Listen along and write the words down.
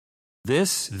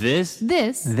This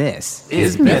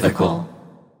is Mythical.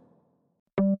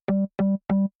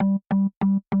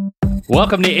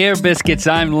 Welcome to Ear Biscuits.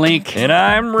 I'm Link. And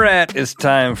I'm Rhett. It's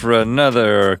time for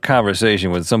another conversation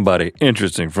with somebody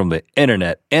interesting from the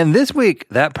internet. And this week,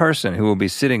 that person who will be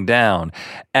sitting down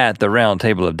at the round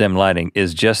table of dim lighting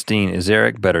is Justine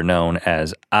Iseric, better known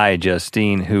as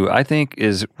iJustine, who I think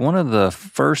is one of the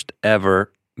first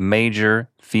ever major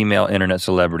female internet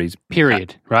celebrities.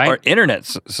 Period, right? Or internet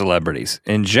celebrities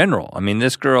in general. I mean,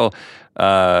 this girl,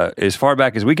 as far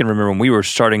back as we can remember when we were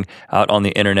starting out on the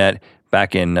internet,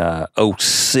 back in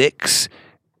 2006,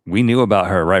 we knew about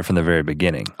her right from the very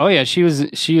beginning. Oh yeah, she was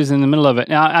in the middle of it.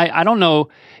 Now I don't know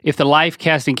if the live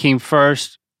casting came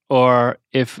first or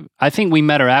if I think we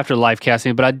met her after live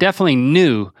casting, but I definitely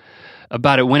knew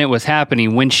about it when it was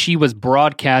happening, when she was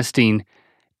broadcasting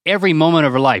every moment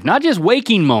of her life, not just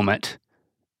waking moment,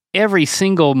 every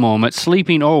single moment,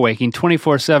 sleeping or waking,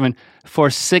 24/7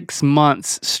 for 6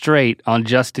 months straight on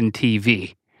Justin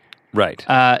TV. Right.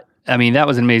 I mean, that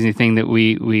was an amazing thing that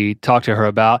we talked to her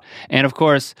about. And of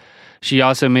course, she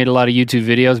also made a lot of YouTube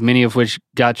videos, many of which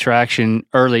got traction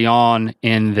early on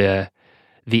in the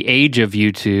age of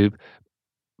YouTube,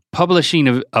 publishing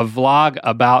a vlog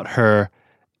about her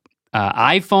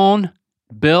iPhone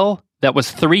bill that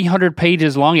was 300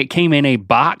 pages long. It came in a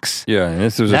box. Yeah, and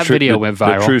this was video went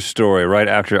viral. The true story. Right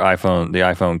after the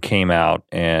iPhone came out,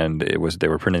 and they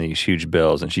were printing these huge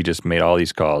bills, and she just made all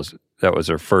these calls. That was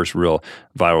her first real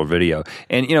viral video.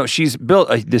 And, you know, she's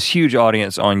built this huge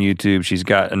audience on YouTube. She's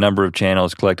got a number of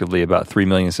channels, collectively about 3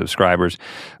 million subscribers.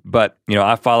 But, you know,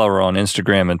 I follow her on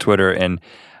Instagram and Twitter, and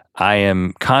I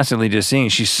am constantly just seeing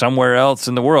she's somewhere else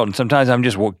in the world. And sometimes I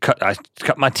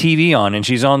cut my TV on, and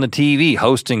she's on the TV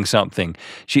hosting something.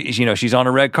 She's on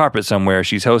a red carpet somewhere.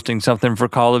 She's hosting something for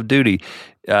Call of Duty.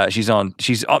 She's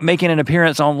making an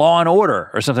appearance on Law and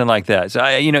Order or something like that. So,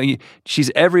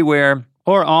 she's everywhere.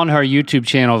 Or on her YouTube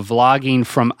channel, vlogging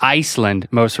from Iceland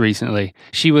most recently.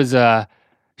 She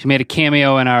made a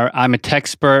cameo in our I'm a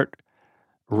Techspert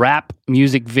rap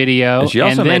music video. And she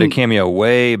also made a cameo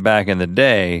way back in the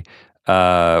day,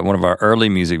 one of our early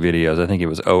music videos, I think it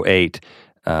was 2008,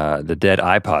 the Dead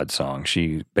iPod song.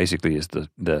 She basically is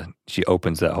she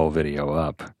opens that whole video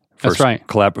up. That's right.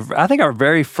 I think our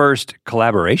very first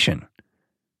collaboration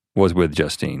was with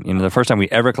Justine. The first time we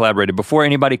ever collaborated, before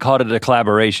anybody called it a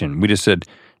collaboration, we just said,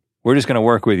 we're just going to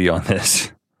work with you on this.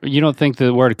 You don't think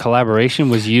the word collaboration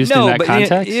was used in that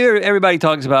context? Everybody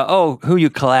talks about, who you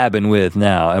collabing with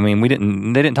now? I mean,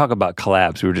 they didn't talk about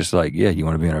collabs. We were just like, yeah, you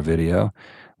want to be in our video?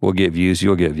 We'll get views,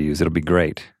 you'll get views. It'll be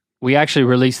great. We actually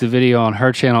released the video on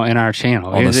her channel and our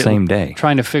channel. On the same day.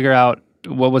 Trying to figure out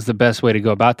what was the best way to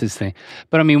go about this thing.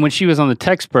 But I mean, when she was on the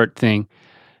Techspert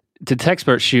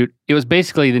shoot, it was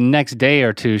basically the next day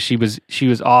or two she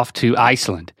was off to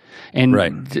Iceland. And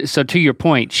right. So to your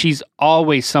point, she's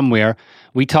always somewhere.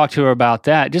 We talked to her about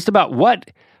that, just about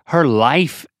what her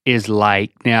life is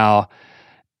like now.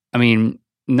 I mean,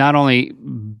 not only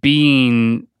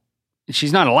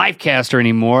she's not a live caster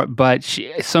anymore, but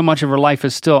so much of her life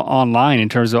is still online in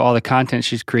terms of all the content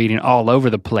she's creating all over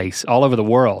the place, all over the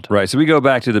world. Right. So we go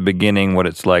back to the beginning, what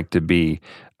it's like to be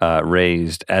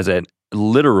raised as a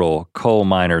literal coal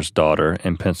miner's daughter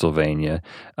in Pennsylvania,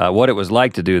 what it was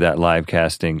like to do that live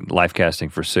casting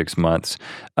for 6 months.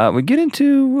 We get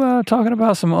into talking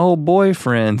about some old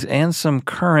boyfriends and some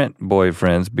current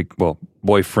boyfriends.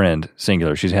 Boyfriend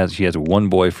singular. She has one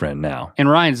boyfriend now. And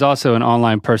Ryan's also an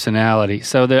online personality.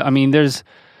 So there's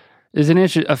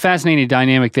a fascinating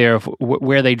dynamic there of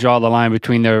where they draw the line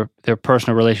between their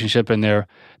personal relationship and their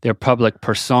public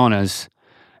personas.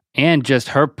 And just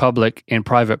her public and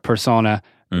private persona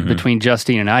between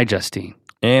Justine and iJustine.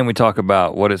 And we talk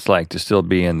about what it's like to still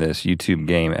be in this YouTube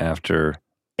game after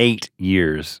 8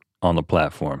 years on the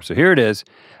platform. So here it is,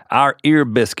 our ear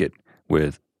biscuit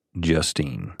with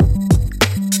Justine.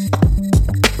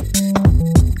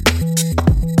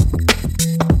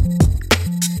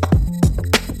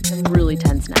 I'm really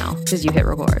tense now because you hit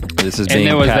record. This is being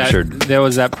captured. There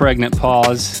was that pregnant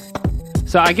pause.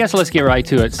 So I guess let's get right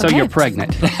to it. So you're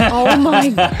pregnant. Oh my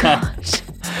gosh.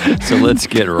 So let's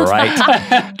get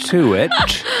right to it.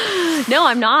 No,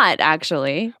 I'm not,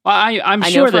 actually. Well, I'm I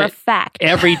sure know for that a fact.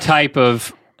 every type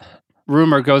of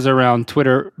rumor goes around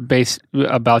Twitter based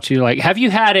about you. Like, have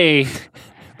you had a...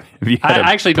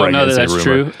 I actually don't know that that's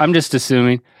true. I'm just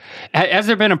assuming. Has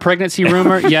there been a pregnancy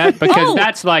rumor yet? Because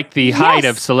that's like the height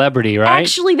of celebrity, right?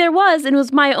 Actually, there was, and it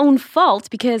was my own fault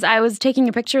because I was taking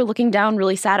a picture, looking down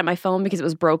really sad at my phone because it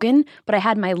was broken, but I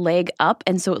had my leg up,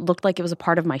 and so it looked like it was a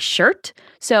part of my shirt.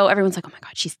 So everyone's like, "Oh my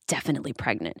God, she's definitely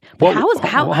pregnant." But how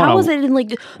was it in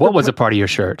like? What was a part of your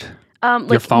shirt?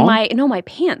 Your phone? My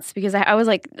pants, because I was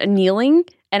like kneeling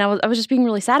and I was just being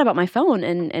really sad about my phone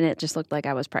and it just looked like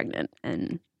I was pregnant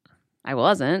and I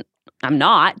wasn't. I'm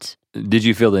not. Did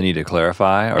you feel the need to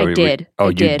clarify? Or I did.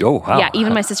 You did? Oh, wow. Yeah,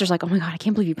 even my sister's like, oh my God, I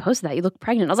can't believe you posted that. You look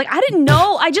pregnant. I was like, I didn't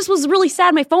know. I just was really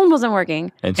sad my phone wasn't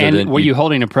working. And, so and were you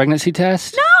holding a pregnancy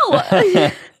test? No!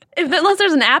 Unless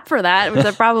there's an app for that, which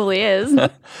there probably is.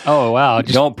 Oh, wow.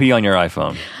 Don't pee on your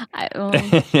iPhone. I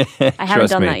haven't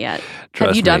done that yet.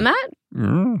 Have you done that?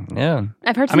 Yeah.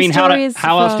 I've heard some stories.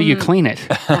 How else do you clean it?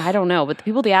 I don't know, but the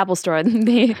people at the Apple Store,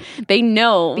 they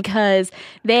know because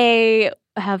they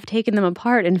have taken them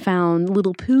apart and found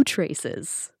little poo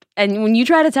traces. And when you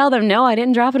try to tell them, no, I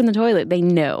didn't drop it in the toilet, they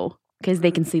know because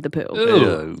they can see the poo.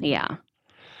 Ew. Yeah.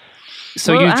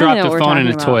 So you dropped a phone in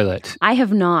a toilet. I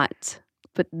have not,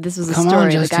 but this was a Come story.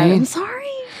 on, Justine. I'm sorry.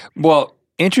 Well,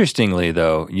 interestingly,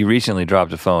 though, you recently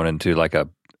dropped a phone into like a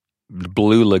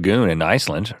blue lagoon in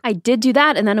Iceland. I did do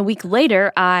that, and then a week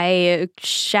later, I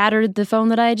shattered the phone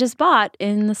that I had just bought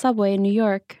in the subway in New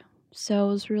York. So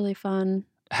it was really fun.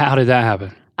 How did that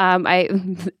happen? I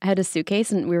had a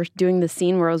suitcase, and we were doing the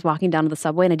scene where I was walking down to the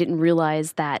subway, and I didn't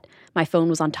realize that my phone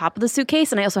was on top of the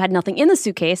suitcase, and I also had nothing in the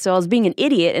suitcase, so I was being an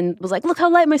idiot and was like, look how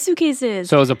light my suitcase is.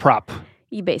 So it was a prop.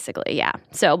 Basically, yeah.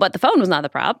 So, but the phone was not the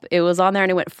prop. It was on there, and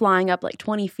it went flying up like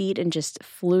 20 feet and just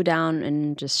flew down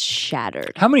and just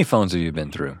shattered. How many phones have you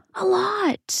been through? A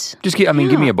lot. Just give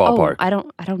me a ballpark. I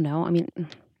don't know. I mean,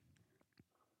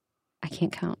 I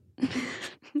can't count.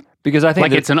 Because I think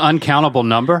like it's an uncountable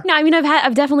number. No, I mean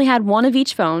I've definitely had one of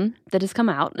each phone that has come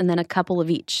out, and then a couple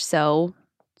of each. So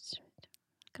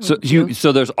there's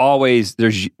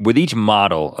with each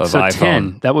model of iPhone.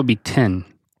 10. That would be 10.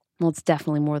 Well, it's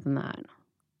definitely more than that.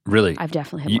 Really? I've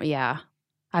definitely had more. Yeah,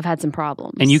 I've had some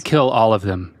problems. And you kill all of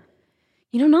them.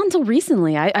 You know, not until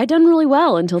recently. I done really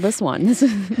well until this one.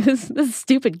 This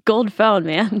stupid gold phone,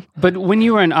 man. But when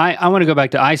you were in, I want to go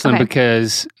back to Iceland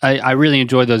because I really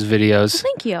enjoyed those videos.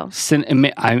 Well, thank you.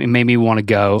 It made me want to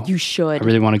go. You should. I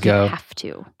really want to go. You have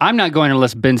to. I'm not going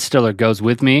unless Ben Stiller goes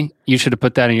with me. You should have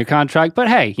put that in your contract. But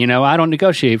hey, I don't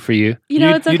negotiate for you.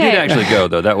 It's okay. You did actually go,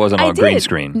 though. That wasn't on green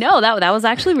screen. No, that was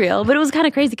actually real. But it was kind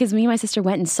of crazy because me and my sister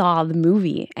went and saw the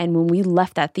movie. And when we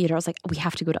left that theater, I was like, we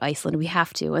have to go to Iceland. We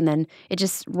have to. And then it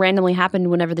just randomly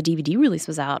happened whenever the DVD release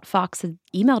was out. Fox had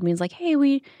emailed me and was like, hey,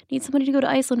 we need somebody to go to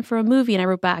Iceland for a movie. And I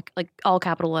wrote back, like, all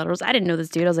capital letters. I didn't know this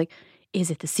dude. I was like,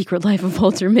 is it The Secret Life of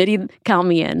Walter Mitty? Count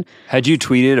me in. Had you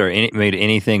tweeted or made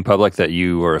anything public that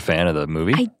you were a fan of the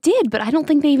movie? I did, but I don't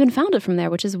think they even found it from there,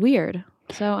 which is weird.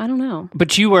 So I don't know.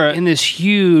 But you were in this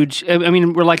huge,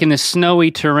 we're like in this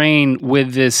snowy terrain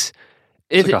with this.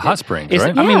 It's like a hot springs,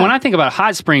 right? I mean, when I think about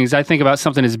hot springs, I think about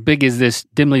something as big as this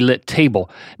dimly lit table,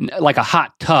 like a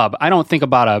hot tub. I don't think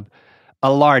about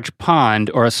a large pond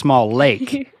or a small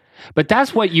lake. But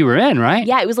that's what you were in, right?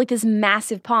 Yeah, it was like this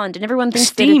massive pond, and everyone thinks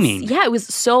steaming. Yeah, it was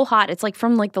so hot. It's like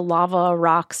from like the lava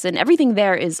rocks, and everything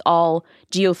there is all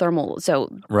geothermal.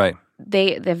 So right,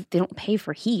 they don't pay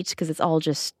for heat because it's all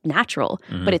just natural.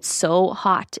 Mm-hmm. But it's so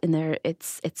hot in there.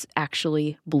 It's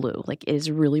actually blue. Like it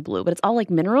is really blue. But it's all like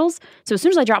minerals. So as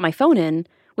soon as I dropped my phone in,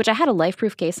 which I had a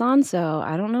LifeProof case on, so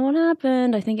I don't know what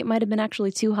happened. I think it might have been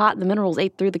actually too hot. The minerals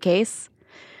ate through the case.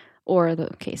 Or the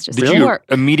case just didn't work.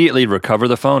 Did you immediately recover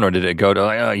the phone, or did it go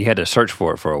to? You had to search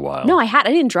for it for a while. No, I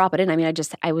didn't drop it in. I mean,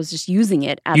 I was just using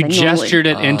it as you gestured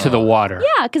it into the water.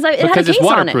 Yeah, because it had a case it's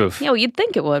waterproof. On it. Yeah, well, you'd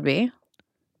think it would be.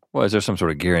 Well, is there some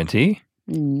sort of guarantee?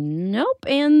 Nope,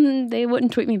 and they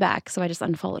wouldn't tweet me back, so I just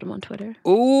unfollowed them on Twitter.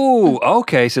 Ooh,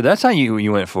 okay, so that's how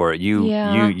you went for it. You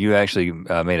actually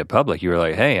made it public. You were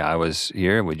like, "Hey, I was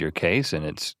here with your case, and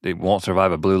it won't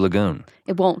survive a blue lagoon."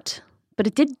 It won't. But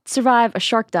it did survive a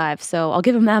shark dive, so I'll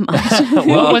give him that much.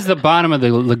 What was the bottom of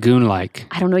the lagoon like?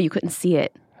 I don't know. You couldn't see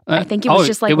it. I think it was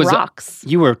just like rocks.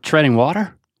 You were treading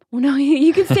water? Well, no,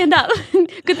 you can stand up.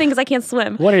 Good thing because I can't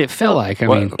swim. What did it feel like?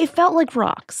 It felt like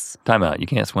rocks. Time out. You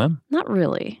can't swim? Not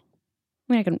really.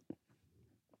 I mean,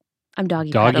 I'm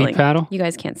doggy paddle? You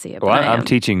guys can't see it. Well, I'm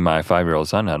teaching my 5-year-old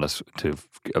son how to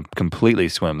completely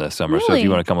swim this summer. Really? So if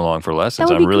you want to come along for lessons,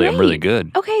 I'm really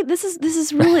good. Okay, this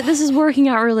is working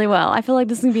out really well. I feel like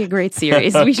this is gonna be a great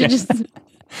series. Okay. We should just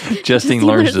Justine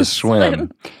learns to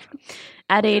swim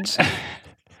at age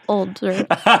older.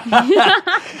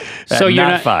 So you're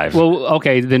not 5. Well,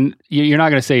 okay, then you're not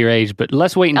going to say your age, but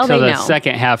let's wait until the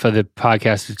second half of the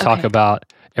podcast to talk about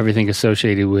everything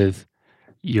associated with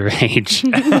your age.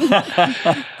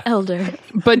 Elder.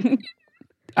 But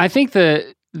I think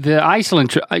the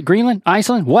Iceland, Greenland,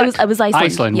 Iceland, what? It was Iceland.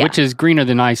 Iceland, yeah. which is greener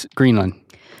than Greenland.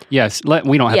 Yes,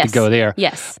 we don't have to go there.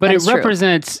 Yes, but it true.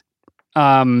 represents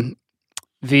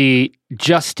the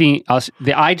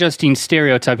iJustine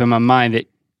stereotype in my mind that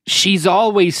she's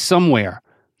always somewhere.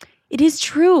 It is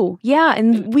true. Yeah.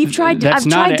 And I've tried to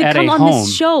come on home.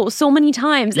 this show so many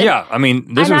times. Yeah. I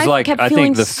mean, this was like, I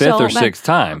think the fifth or sixth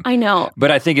time. I know.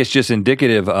 But I think it's just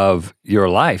indicative of your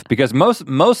life because most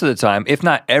of the time, if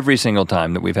not every single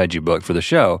time that we've had you booked for the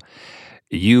show,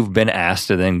 you've been asked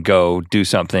to then go do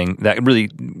something that really,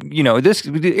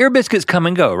 Ear Biscuits come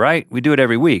and go, right? We do it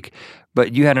every week.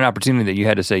 But you had an opportunity that you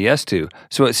had to say yes to.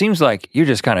 So it seems like you're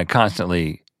just kind of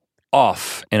constantly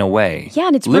off in a way. Yeah,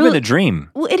 and it's living the dream.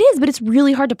 Well, it is, but it's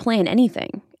really hard to plan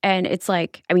anything. And it's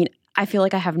like, I mean, I feel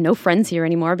like I have no friends here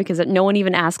anymore because no one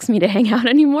even asks me to hang out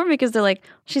anymore because they're like,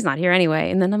 she's not here anyway.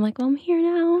 And then I'm like, well, I'm here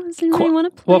now. Does anybody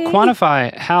want to play? Well,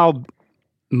 quantify how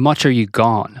much are you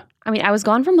gone? I mean, I was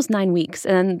gone for almost 9 weeks,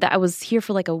 and I was here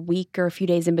for like a week or a few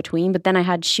days in between, but then I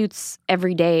had shoots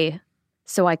every day,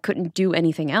 so I couldn't do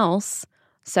anything else.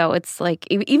 So it's like,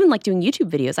 even like doing YouTube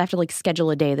videos, I have to like schedule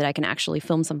a day that I can actually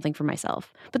film something for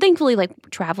myself. But thankfully, like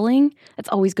traveling, that's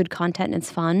always good content and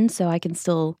it's fun, so I can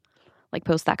still like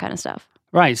post that kind of stuff.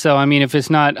 Right. So, I mean, if it's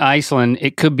not Iceland,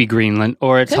 it could be Greenland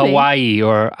or it's Hawaii,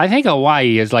 or I think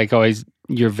Hawaii is like always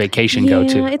your vacation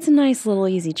go-to. Yeah, it's a nice little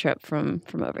easy trip from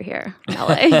over here in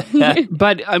LA.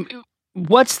 But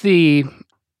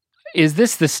is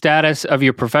this the status of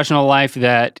your professional life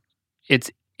that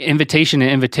it's invitation to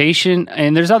invitation?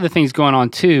 And there's other things going on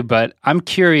too, but I'm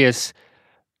curious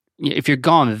if you're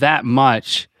gone that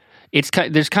much,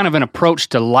 there's kind of an approach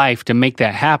to life to make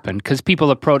that happen because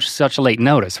people approach such late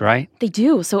notice, right? They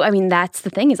do. So, I mean, that's the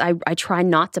thing is I try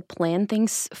not to plan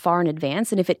things far in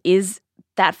advance. And if it is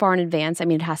that far in advance, I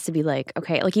mean, it has to be like,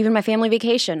 okay, like even my family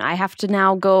vacation, I have to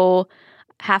now go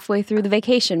halfway through the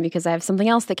vacation because I have something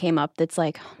else that came up that's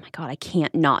like, oh my God, I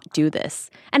can't not do this.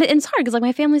 And it's hard because like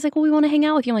my family's like, well, we want to hang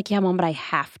out with you. I'm like, yeah, Mom, but I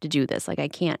have to do this. Like I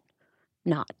can't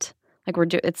not. Like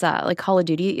it's like Call of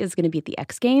Duty is going to be at the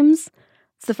X Games.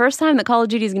 It's the first time that Call of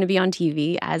Duty is going to be on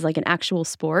TV as like an actual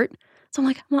sport. So I'm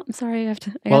like, Mom, I'm sorry, I have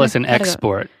to. It's an X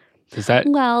sport. Is that?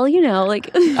 Well, like.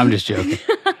 I'm just joking.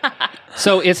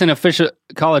 So it's an official,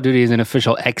 Call of Duty is an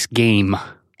official X game.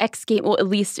 X game, well, at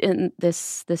least in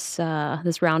this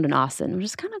round in Austin, which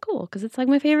is kind of cool because it's like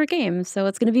my favorite game. So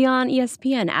it's going to be on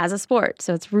ESPN as a sport.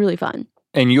 So it's really fun.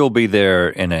 And you'll be there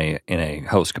in a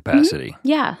host capacity. Mm-hmm.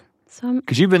 Yeah. So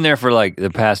because you've been there for like the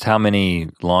past how many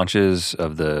launches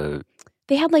of the?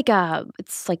 They had like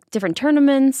it's like different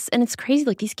tournaments, and it's crazy.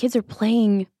 Like these kids are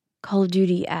playing Call of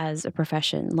Duty as a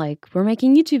profession. Like we're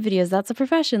making YouTube videos. That's a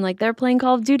profession. Like they're playing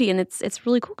Call of Duty, and it's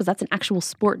really cool because that's an actual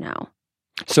sport now.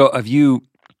 So have you?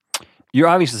 You're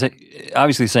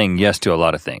obviously saying yes to a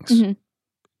lot of things,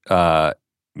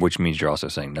 which means you're also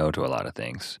saying no to a lot of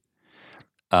things.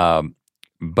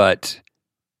 But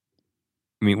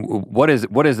I mean, what is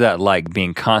that like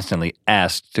being constantly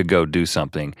asked to go do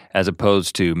something as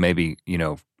opposed to maybe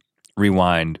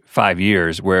rewind 5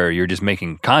 years where you're just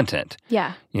making content?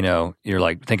 Yeah, you're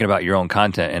like thinking about your own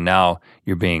content, and now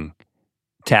you're being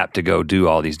tapped to go do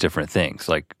all these different things.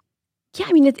 Like, yeah,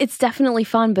 I mean, it's definitely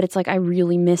fun, but it's like I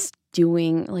really miss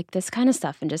doing like this kind of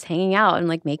stuff and just hanging out and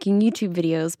like making YouTube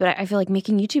videos. But I feel like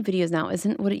making YouTube videos now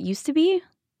isn't what it used to be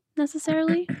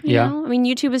necessarily. You know? I mean,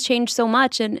 YouTube has changed so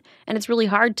much, and it's really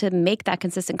hard to make that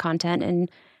consistent content, and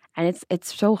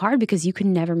it's so hard because you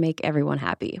can never make everyone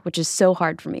happy, which is so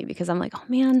hard for me because I'm like, oh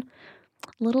man,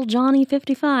 little Johnny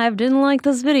 55 didn't like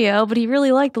this video, but he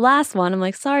really liked the last one. I'm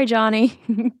like, sorry, Johnny.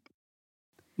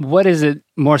 What is it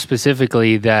more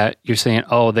specifically that you're saying,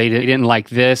 oh, they didn't like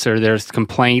this, or there's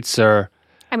complaints, or?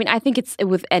 I mean, I think it's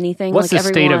with anything. What's like the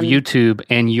state of YouTube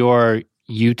and your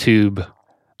YouTube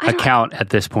account at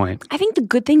this point? I think the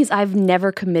good thing is I've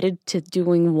never committed to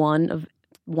doing one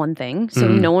thing, so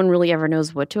no one really ever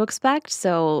knows what to expect.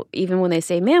 So even when they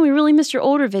say, man, we really missed your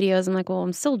older videos, I'm like, well,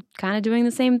 I'm still kind of doing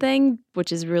the same thing,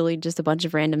 which is really just a bunch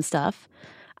of random stuff.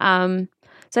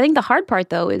 So I think the hard part,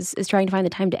 though, is trying to find the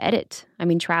time to edit. I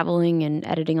mean, traveling and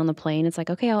editing on the plane, it's like,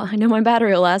 okay, I know my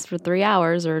battery will last for 3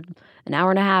 hours or an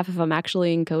hour and a half if I'm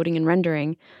actually encoding and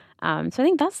rendering. So I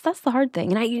think that's the hard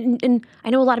thing. And I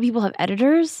know a lot of people have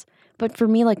editors, but for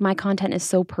me, like my content is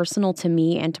so personal to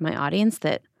me and to my audience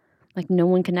that like no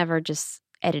one can ever just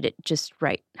edit it just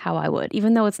right how I would.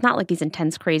 Even though it's not like these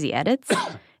intense, crazy edits,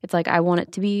 it's like I want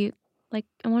it to be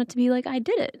like I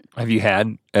did it. Have you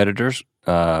had editors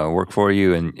work for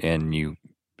you and you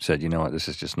said, you know what, this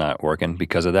is just not working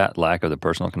because of that lack of the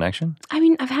personal connection? I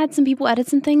mean, I've had some people edit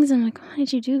some things and I'm like, why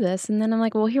did you do this? And then I'm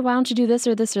like, well, here, why don't you do this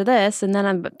or this or this? And then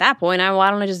at that point, why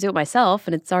don't I just do it myself?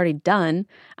 And it's already done.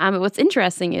 What's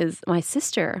interesting is my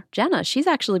sister, Jenna, she's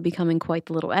actually becoming quite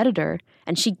the little editor,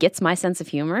 and she gets my sense of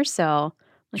humor. So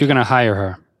You're going to hire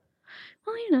her.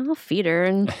 Well, I'll feed her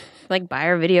and like buy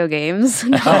her video games.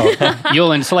 Oh,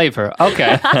 you'll enslave her.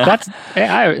 Okay.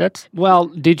 Well,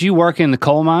 did you work in the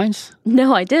coal mines?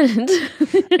 No, I didn't.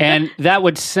 And that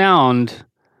would sound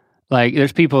like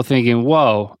there's people thinking,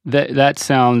 whoa, that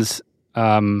sounds,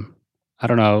 I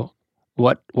don't know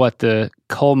what the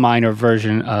coal miner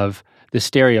version of the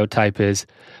stereotype is.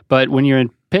 But when you're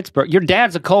in Pittsburgh, your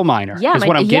dad's a coal miner. Yeah, is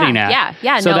what I'm getting at.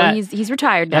 Yeah. So no, he's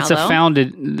retired now.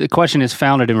 The question is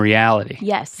founded in reality.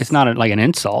 Yes, it's not like an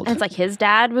insult. And it's like his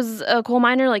dad was a coal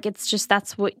miner. Like it's just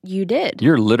that's what you did.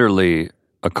 You're literally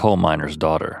a coal miner's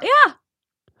daughter. Yeah,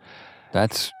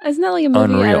 isn't that like a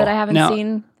movie that I haven't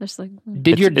seen? There's like,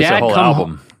 did your dad it's a whole come album.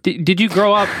 home? Did you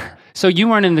grow up? So you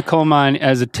weren't in the coal mine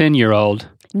as a 10-year-old.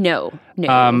 No.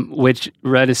 Which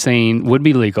Red is saying would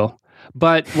be legal,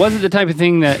 but was it the type of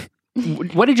thing that?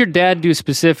 What did your dad do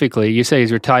specifically? You say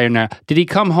he's retired now. Did he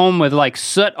come home with like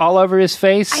soot all over his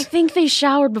face? I think they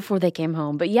showered before they came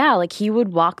home. But yeah, like he would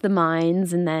walk the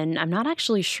mines and then I'm not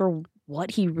actually sure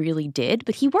what he really did,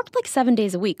 but he worked like 7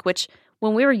 days a week, which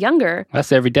when we were younger.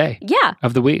 That's every day. Yeah.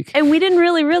 Of the week. And we didn't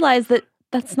really realize that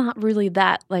that's not really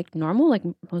that like normal. Like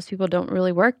most people don't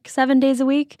really work 7 days a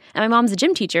week. And my mom's a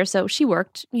gym teacher, so she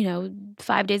worked,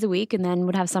 5 days a week and then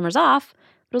would have summers off.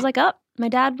 But it was like, my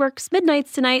dad works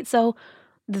midnights tonight, so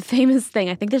the famous thing,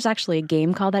 I think there's actually a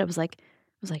game called that. It was like,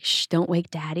 shh, don't wake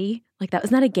daddy. Like that,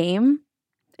 wasn't that a game?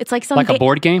 It's like a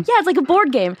board game? Yeah, it's like a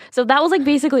board game. So that was like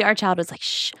basically our childhood. It's like,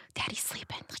 shh, daddy's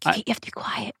sleeping. Like you have to be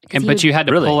quiet. But you had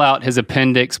to pull out his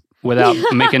appendix without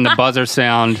making the buzzer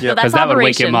sound because that would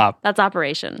wake him up. That's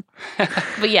operation.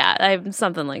 But yeah, I'm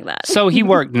something like that. So he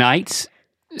worked nights?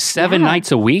 7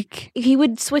 nights a week? He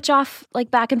would switch off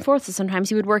like back and forth. So sometimes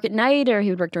he would work at night or he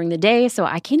would work during the day. So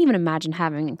I can't even imagine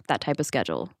having that type of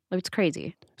schedule. Like, it's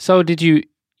crazy. So you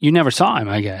never saw him,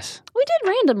 I guess? We did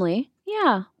randomly.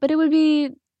 Yeah. But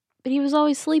he was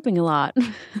always sleeping a lot.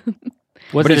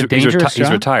 Was it a dangerous job? He's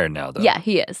retired now, though. Yeah,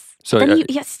 he is. So then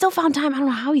he still found time. I don't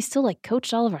know how he still like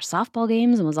coached all of our softball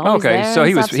games and was always there. Okay, so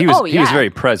he was very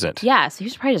present. Yeah, so he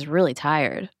was probably just really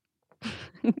tired.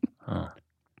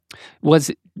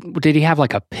 Did he have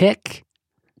like a pick?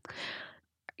 Are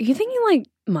you thinking like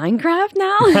Minecraft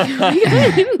now?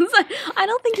 I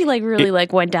don't think he like really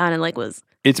like went down and like was.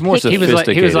 It's more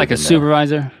sophisticated. He was like a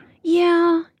supervisor.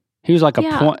 Yeah. He was like a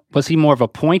point. Was he more of a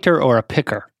pointer or a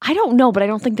picker? I don't know, but I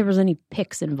don't think there was any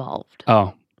picks involved.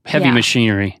 Oh, heavy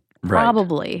machinery.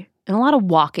 Probably. And a lot of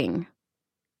walking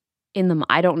in them.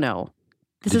 I don't know.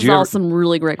 This is all some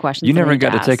really great questions. You never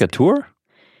got to take a tour?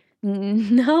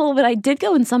 No, but I did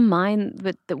go in some mine,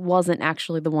 but that wasn't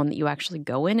actually the one that you actually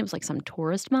go in. It was like some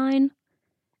tourist mine.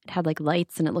 It had like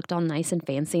lights and it looked all nice and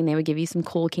fancy, and they would give you some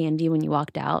cool candy when you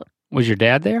walked out. Was your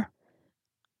dad there?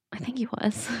 I think he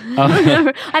was.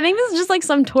 I think this is just like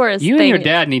some tourist thing. You and your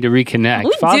dad need to reconnect.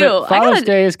 We do. Father's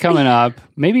Day is coming up.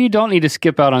 Maybe you don't need to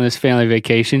skip out on this family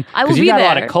vacation. I will be there. Because you got a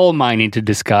lot of coal mining to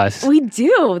discuss. We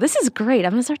do. This is great.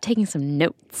 I'm going to start taking some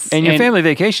notes. And your family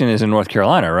vacation is in North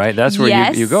Carolina, right? That's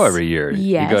where you go every year.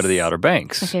 Yes. You go to the Outer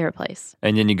Banks. My favorite place.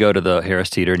 And then you go to the Harris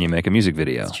Teeter and you make a music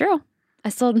video. It's true. I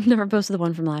still never posted the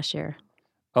one from last year.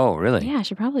 Oh, really? Yeah, I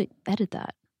should probably edit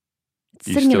that.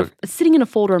 It's sitting in a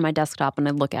folder on my desktop and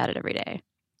I look at it every day.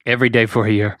 Every day for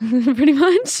a year. Pretty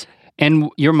much. And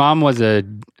your mom was a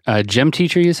gym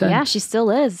teacher, you said? Yeah, she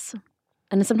still is.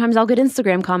 And sometimes I'll get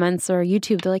Instagram comments or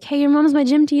YouTube. They're like, hey, your mom's my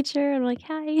gym teacher. I'm like,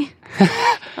 hi.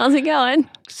 How's it going?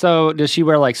 So does she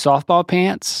wear like softball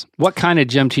pants? What kind of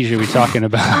gym teacher are we talking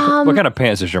about? What kind of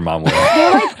pants does your mom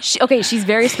wear? She's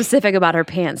very specific about her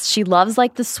pants. She loves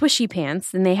like the swishy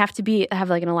pants, and they have to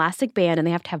have like an elastic band, and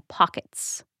they have to have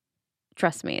pockets.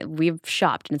 Trust me, we've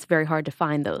shopped, and it's very hard to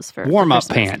find those for warm-up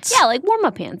pants. Yeah, like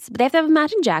warm-up pants. But they have to have a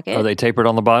matching jacket. Are they tapered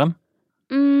on the bottom?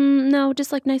 No,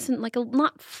 just like nice and like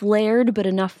not flared, but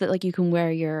enough that like you can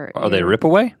wear your. Are they rip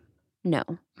away? No,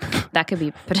 that could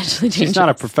be potentially dangerous. She's not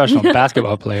a professional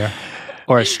basketball player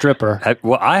or a stripper.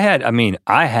 I had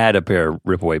a pair of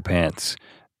rip away pants,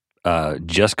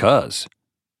 just cause.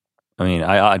 I mean,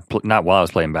 not while I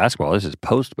was playing basketball. This is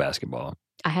post basketball.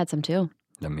 I had some too.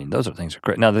 I mean, those are things are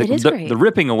great. Now, it is great. The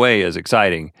ripping away is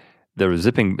exciting.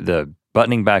 The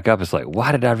buttoning back up is like,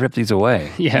 why did I rip these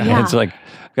away? Yeah. It's like,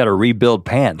 I've got to rebuild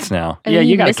pants now. Yeah,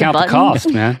 you got to count the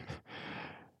cost, man.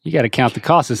 You got to count the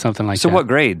cost of something like that. So what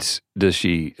grades does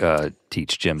she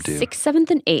teach gym to? 6th,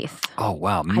 7th, and 8th. Oh,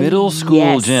 wow. Middle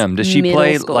school gym. Does she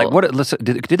play, like, what?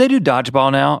 Did they do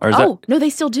dodgeball now? Or is no,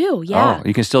 they still do. Yeah. Oh,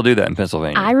 you can still do that in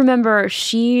Pennsylvania. I remember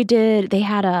she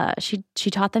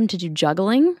taught them to do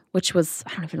juggling, which was,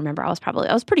 I don't even remember. I was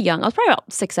pretty young. I was probably about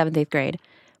 6th, 7th, 8th grade.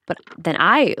 But then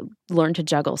I learned to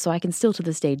juggle, so I can still to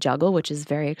this day juggle, which is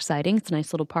very exciting. It's a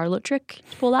nice little parlor trick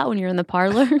to pull out when you're in the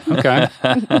parlor. Okay.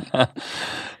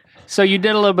 So you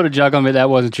did a little bit of juggling, but that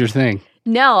wasn't your thing.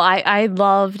 No, I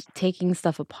loved taking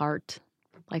stuff apart.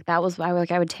 Like that was I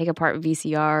would take apart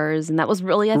VCRs, and that was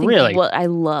really I think Really? what I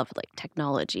loved, like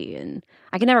technology, and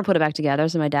I could never put it back together.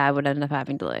 So my dad would end up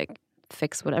having to like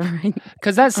fix whatever I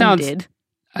Because that sounds. undid.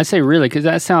 I say really because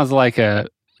that sounds like a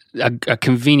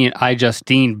convenient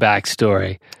iJustine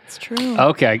backstory. It's true.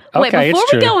 Okay. Wait, before it's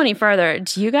true. we go any further,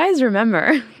 do you guys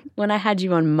remember when I had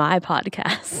you on my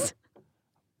podcast?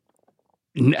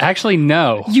 Actually,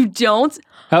 no. You don't?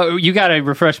 Oh, you got to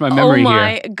refresh my memory Oh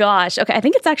my here. gosh. Okay, I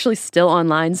think it's actually still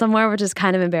online somewhere, which is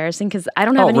kind of embarrassing because I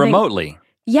don't have anything. remotely.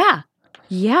 Yeah.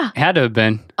 Yeah. Had to have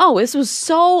been. Oh, this was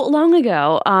so long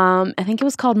ago. I think it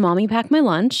was called Mommy Pack My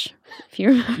Lunch. If you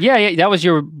remember. Yeah, that was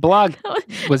your blog.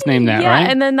 Was named that, yeah, right?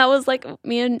 and then that was like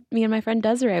me and my friend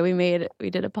Desiree. We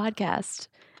did a podcast,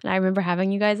 and I remember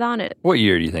having you guys on it. What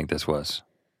year do you think this was?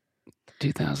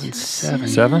 2007.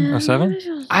 7 or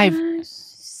 7? I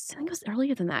think it was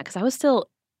earlier than that because I was still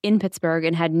in Pittsburgh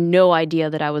and had no idea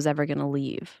that I was ever going to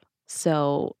leave.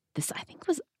 So this I think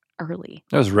was early.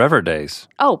 That was Rever Days.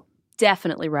 Oh,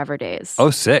 definitely Rever Days.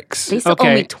 06. They still owe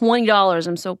Okay. me $20.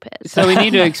 I'm so pissed. So we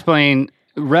need to explain.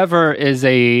 Rever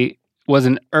was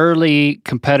an early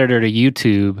competitor to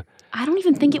YouTube. I don't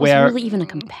even think it was Where- really even a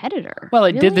competitor. Well,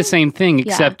 it did Really? the same thing, Yeah.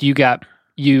 except you got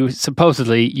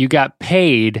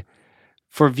paid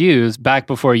for views back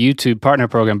before YouTube partner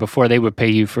program, before they would pay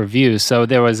you for views. So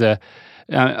there was I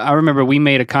remember we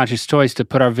made a conscious choice to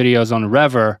put our videos on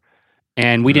Rever,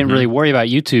 and we didn't really worry about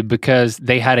YouTube because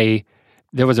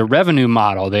there was a revenue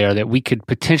model there that we could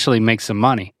potentially make some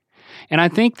money. And I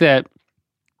think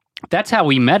that's how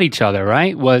we met each other,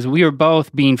 right? Was we were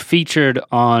both being featured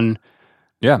on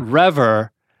Yeah.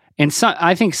 Rever, and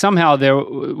I think somehow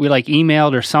we like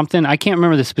emailed or something. I can't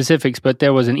remember the specifics, but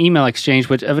there was an email exchange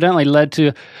which evidently led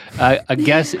to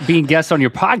being guest on your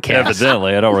podcast.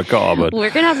 Evidently, I don't recall, but We're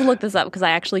going to have to look this up because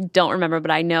I actually don't remember, but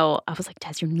I know, I was like,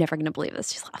 Tess, you're never going to believe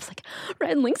this. I was like,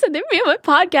 Red Link said they'd be on my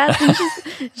podcast.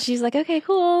 And she's like, okay,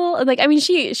 cool. And like, I mean,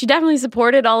 she definitely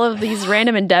supported all of these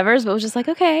random endeavors, but was just like,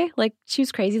 okay. Like, she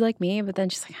was crazy like me, but then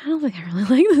she's like, I don't think I really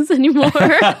like this anymore.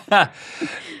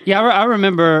 Yeah,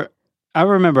 I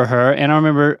remember her, and I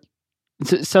remember.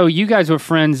 So you guys were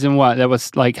friends in what? That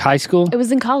was like high school? It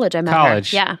was in college. I met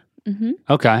College. her. Yeah. Mm-hmm.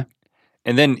 Okay.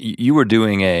 and then you were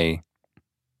doing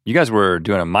you guys were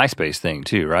doing a MySpace thing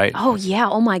too, right? Oh, yeah.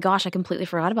 Oh, my gosh. I completely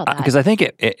forgot about that. Because I think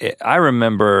I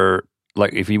remember,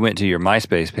 like, if you went to your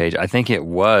MySpace page, I think it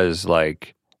was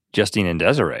like Justine and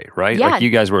Desiree, right? Yeah. Like you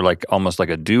guys were like almost like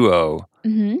a duo.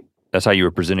 Mm-hmm. That's how you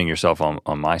were presenting yourself on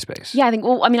MySpace. Yeah, I think,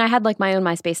 well, I mean, I had like my own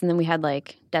MySpace, and then we had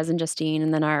like Des and Justine,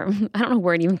 and then I don't know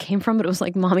where it even came from, but it was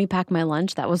like Mommy Pack My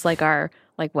Lunch. That was like our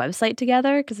like website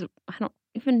together because I don't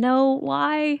even know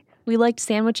why. We liked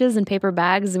sandwiches and paper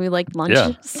bags, and we liked lunch.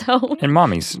 Yeah. So, And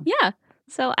mommies. yeah.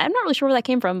 So I'm not really sure where that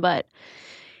came from, but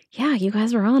yeah, you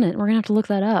guys were on it. We're going to have to look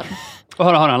that up.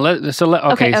 Hold on.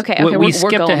 Okay. Okay. We we're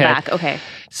skipped going ahead. back. Okay.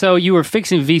 So you were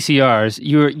fixing VCRs.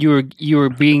 You were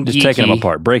being Just geeky. taking them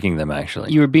apart, breaking them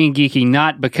actually. You were being geeky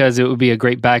not because it would be a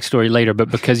great backstory later,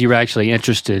 but because you were actually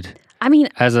interested I mean,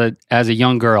 as a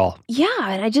young girl. yeah,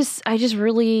 and I just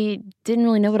really didn't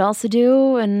really know what else to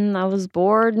do, and I was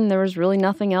bored, and there was really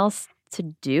nothing else to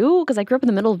do because I grew up in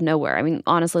the middle of nowhere. I mean,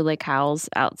 honestly, like cows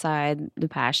outside the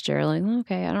pasture. Like,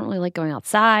 okay, I don't really like going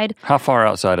outside. How far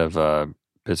outside of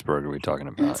Pittsburgh are we talking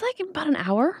And about? it's like about an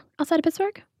hour outside of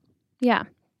Pittsburgh. Yeah.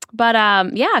 But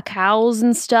yeah, cows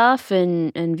and stuff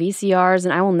and VCRs.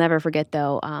 And I will never forget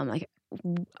though, like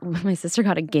my sister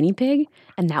got a guinea pig,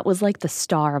 and that was like the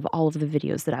star of all of the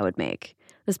videos that I would make.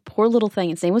 This poor little thing,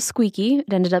 its name was Squeaky.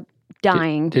 It ended up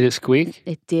dying. Did it squeak?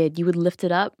 It did. You would lift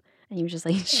it up and you would just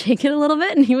like shake it a little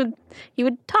bit, and he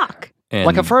would talk. And-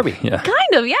 Like a Furby. Yeah.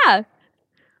 Kind of, yeah.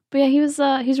 But yeah,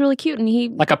 he's really cute, and he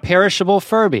Like a perishable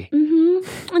Furby.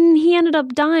 and he ended up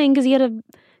dying because he had a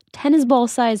tennis ball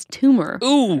sized tumor.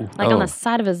 Ooh. Like on Oh. the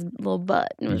side of his little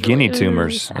butt. It was Guinea really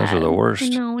tumors. Those are the sad.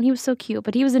 worst. No, and he was so cute.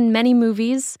 But he was in many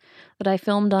movies that I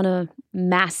filmed on a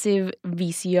massive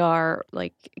VCR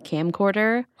like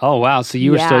camcorder. Oh, wow. So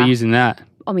you were still Yeah. using that.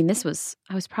 I mean, I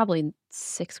was probably in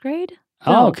 6th grade.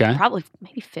 Oh, No, okay. Probably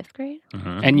maybe 5th grade.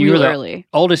 Mhm. And you were Real the early.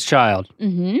 oldest child.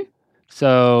 Mm-hmm.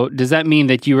 So does that mean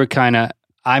that you were kind of,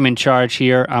 I'm in charge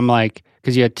here? I'm like,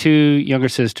 because you had 2 younger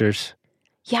sisters.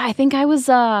 Yeah, I think I was,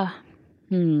 I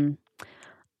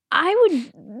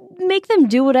would make them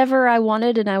do whatever I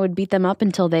wanted, and I would beat them up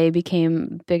until they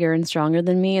became bigger and stronger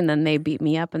than me, and then they beat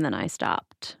me up, and then I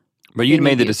stopped. But you'd Being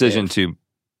made the abusive. decision to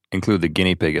include the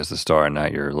guinea pig as the star and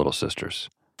not your little sisters?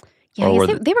 Yeah, Or I were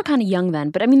guess the- they were kind of young then,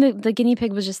 but I mean, the guinea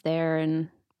pig was just there, and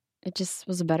it just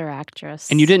was a better actress.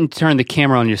 And you didn't turn the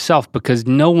camera on yourself because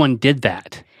no one did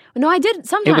that. No, I did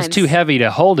sometimes. It was too heavy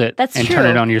to hold it That's and turn true.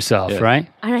 it on yourself, Yeah. right?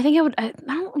 And I think I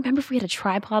don't remember if we had a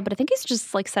tripod, but I think it's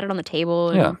just like set it on the table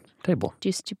and Yeah, table.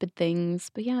 do stupid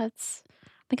things. But yeah, I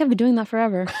think I've been doing that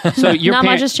forever. So your Not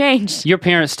par- much has changed. Your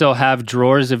parents still have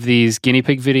drawers of these guinea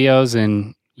pig videos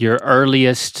and your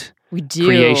earliest, We do.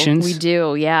 creations? We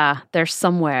do, yeah. They're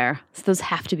somewhere. So those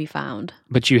have to be found.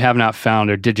 but you have not found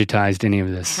or digitized any of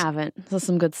this. Haven't. This is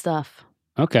some good stuff.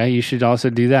 Okay, you should also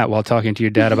do that while talking to your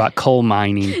dad about coal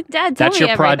mining. Dad, tell That's me your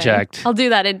everything. project. I'll do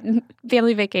that in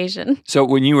family vacation. So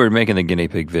when you were making the guinea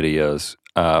pig videos,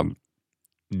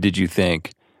 did you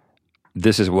think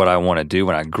this is what I want to do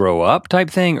when I grow up type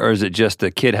thing? Or is it just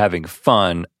a kid having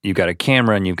fun? You've got a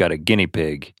camera and you've got a guinea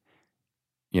pig,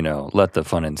 let the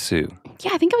fun ensue.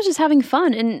 Yeah, I think I was just having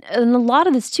fun. And a lot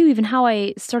of this too, even how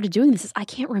I started doing this is I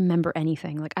can't remember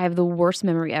anything. Like I have the worst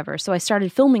memory ever. So I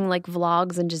started filming like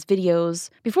vlogs and just videos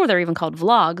before they're even called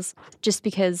vlogs, just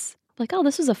because like, oh,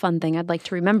 this was a fun thing. I'd like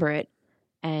to remember it.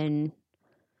 And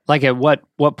Like at what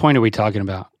point are we talking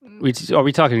about? Are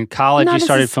we talking college? no, You this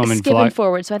started is filming skipping vlog.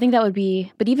 forward. So I think that would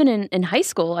be, but even in high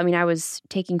school, I mean, I was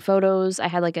taking photos. I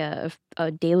had like a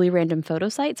daily random photo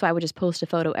site. So I would just post a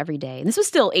photo every day. And this was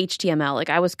still HTML.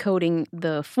 Like I was coding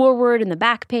the forward and the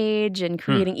back page and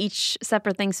creating each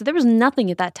separate thing. So there was nothing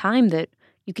at that time that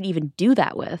you could even do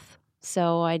that with.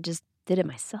 So I just did it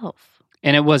myself.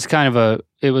 And it was kind of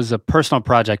a personal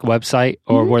project website,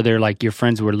 or were there like your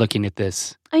friends were looking at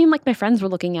this? I mean, like my friends were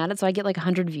looking at it. So I get like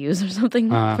 100 views or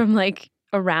something Uh-huh. from like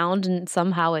around, and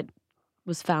somehow it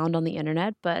was found on the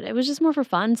internet. But it was just more for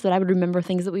fun so that I would remember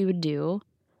things that we would do.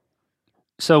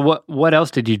 So what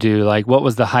else did you do? Like, what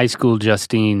was the high school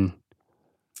Justine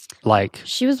like?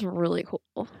 She was really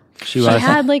cool. She She was.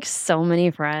 had like so many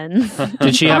friends.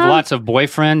 Did she have lots of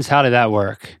boyfriends? How did that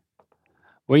work?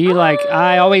 Were you like,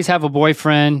 I always have a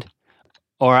boyfriend,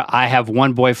 or I have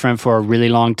one boyfriend for a really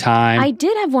long time? I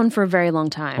did have one for a very long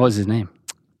time. What was his name?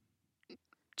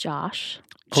 Josh.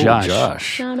 Josh. Oh, Josh.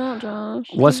 Shout out, Josh.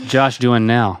 What's Josh doing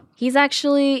now? He's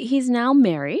now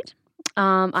married.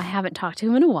 I haven't talked to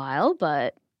him in a while,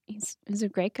 but he's a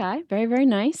great guy. Very, very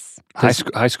nice.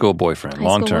 High school boyfriend, High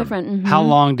long school term. boyfriend. Mhm. How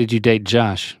long did you date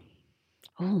Josh?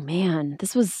 Oh man,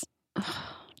 this was,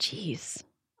 jeez.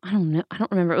 I don't know. I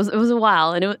don't remember. It was a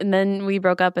while, and then we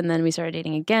broke up, and then we started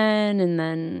dating again, and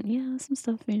then some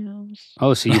stuff.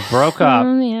 Oh, so you broke up.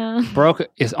 Yeah.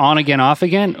 Is on again, off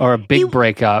again, or a big It-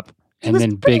 breakup, It and was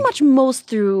then pretty big. much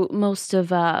most of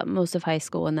high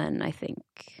school, and then I think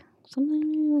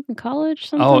something like in college.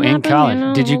 Something Oh, in happened,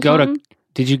 college. Did you go to something.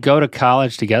 Did you go to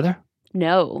college together?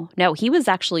 No. He was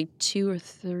actually 2 or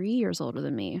 3 years older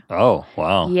than me. Oh,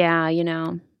 wow. Yeah,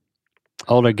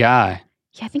 Older guy.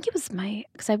 Yeah, I think it was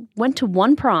because I went to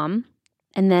one prom,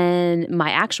 and then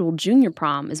my actual junior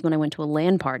prom is when I went to a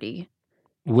LAN party.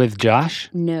 With Josh?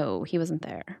 No, he wasn't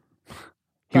there.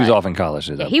 He was But- off in college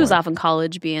at that He was point. off in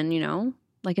college being,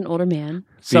 like an older man.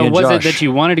 So Being was it Josh. that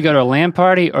you wanted to go to a LAN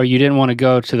party, or you didn't want to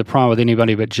go to the prom with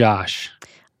anybody but Josh?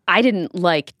 I didn't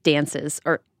like dances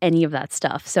or any of that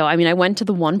stuff. So, I mean, I went to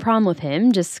the one prom with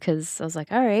him just because I was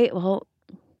like, all right, well,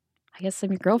 I guess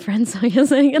I'm your girlfriend, so I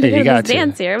guess I gotta Yeah, you go to got this to.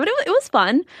 dance here. But it was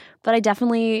fun. But I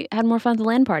definitely had more fun at the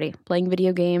LAN party, playing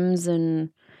video games and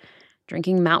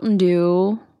drinking Mountain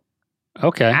Dew,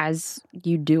 Okay. as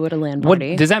you do at a LAN What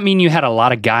party. does that mean? You had a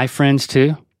lot of guy friends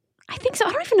too? I think so.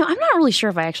 I don't even know. I'm not really sure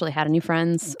if I actually had any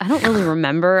friends. I don't really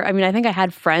remember. I mean, I think I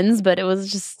had friends, but it was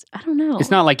just, I don't know.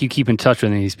 It's not like you keep in touch with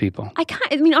any of these people. I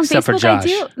mean, on Except for Facebook, I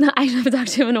Josh. do. I haven't talked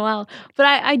to him in a while, but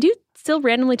I do still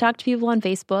randomly talk to people on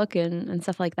Facebook and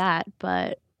stuff like that.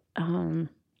 But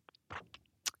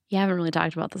yeah, I haven't really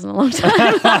talked about this in a long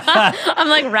time. I'm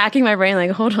like racking my brain,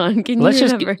 like, hold on, can you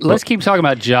remember? Let's keep talking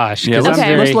about Josh. Yeah, 'cause let's, I'm Okay.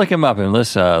 very- let's look him up and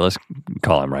let's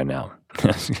call him right now.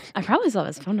 I probably still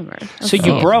have his phone number. So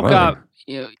you Oh, broke wow. up.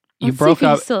 You Let's see broke if he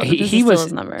up. still- he this is he still was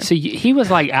his number. so he was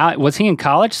like out. Was he in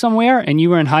college somewhere, and you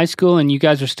were in high school, and you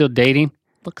guys were still dating?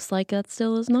 Looks like that's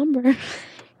still his number.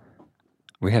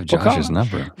 We have Well, call Josh's him.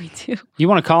 number. Me too. You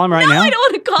want to call him right No, now? I don't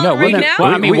want to call No, him right we- now.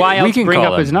 Well, I mean, why we else can bring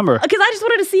call up his him. number? Because I just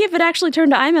wanted to see if it actually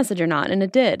turned to iMessage or not, and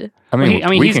it did. I Well,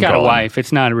 mean, he's can got a call him. wife.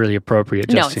 It's not really appropriate.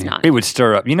 No, Justine. it's not. It would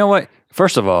stir up. You know what?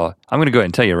 First of all, I'm going to go ahead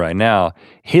and tell you right now.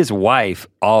 His wife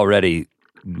already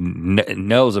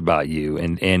knows about you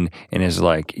and is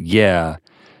like, yeah,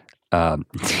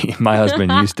 my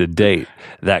husband used to date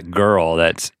that girl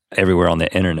that's everywhere on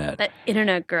the internet. That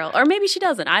internet girl, or maybe she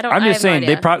doesn't. I don't. I'm I just have no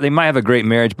saying idea. they might have a great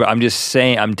marriage, but I'm just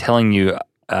saying, I'm telling you,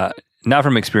 not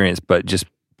from experience, but just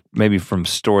maybe from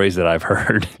stories that I've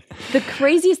heard. The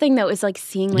craziest thing though is like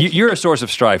seeing like You're a source of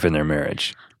strife in their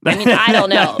marriage. I mean, I don't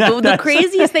know. But the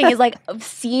craziest thing is like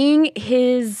seeing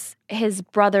his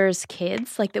brother's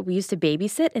kids, like that we used to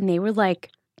babysit, and they were like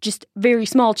just very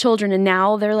small children, and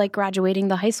now they're like graduating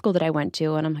the high school that I went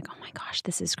to, and I'm like, oh my gosh,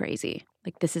 this is crazy.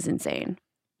 Like this is insane.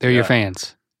 They're your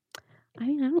fans. I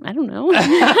mean, I don't know.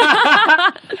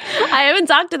 I haven't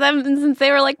talked to them since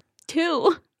they were like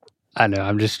 2. I know.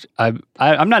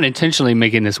 I'm not intentionally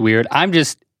making this weird. I'm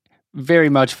just very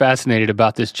much fascinated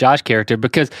about this Josh character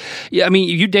because, I mean,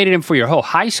 you dated him for your whole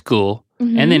high school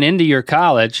and then into your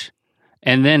college,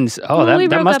 and then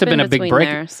that must have been a big break.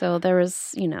 There, so there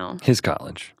was, His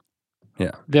college.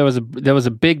 Yeah. There was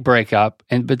a big breakup,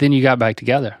 but then you got back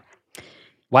together.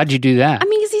 Why'd you do that? I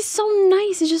mean, because he's so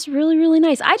nice. He's just really, really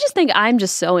nice. I just think I'm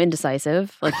just so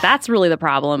indecisive. Like, that's really the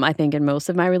problem, I think, in most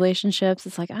of my relationships.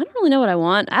 It's like, I don't really know what I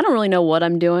want. I don't really know what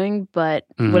I'm doing, but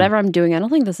whatever I'm doing, I don't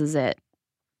think this is it.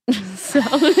 So,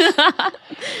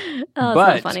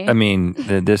 but funny. I mean,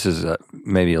 this is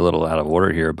maybe a little out of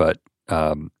order here, but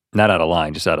not out of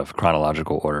line, just out of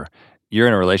chronological order. You're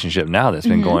in a relationship now that's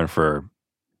been going for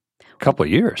a couple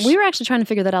of years. We were actually trying to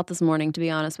figure that out this morning, to be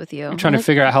honest with you. You're trying to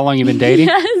figure out how long you've been dating?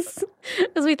 Yes,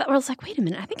 because we was like, wait a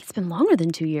minute, I think it's been longer than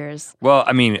 2 years. Well,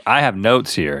 I mean, I have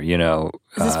notes here. Is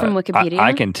this from Wikipedia?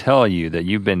 I can tell you that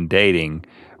you've been dating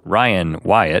Ryan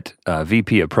Wyatt,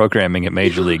 VP of Programming at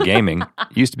Major League Gaming,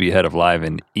 used to be head of live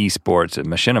and esports at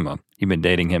Machinima. You've been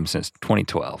dating him since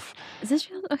 2012. Is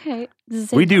this real? Okay. Does it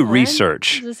say We do when?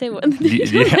 research. Does it say when?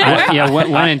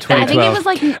 When in 2012? I think it was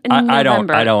like in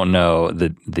November. I don't know the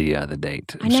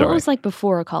date. I know it was like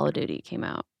before Call of Duty came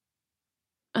out.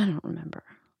 I don't remember.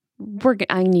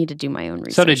 I need to do my own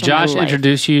research. So did Josh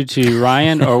introduce you to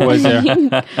Ryan, or was there?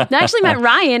 I actually met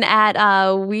Ryan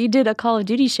at, we did a Call of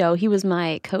Duty show. He was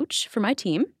my coach for my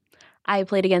team. I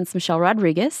played against Michelle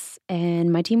Rodriguez,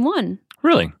 and my team won.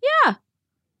 Really? Yeah.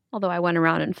 Although I went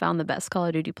around and found the best Call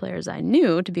of Duty players I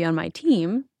knew to be on my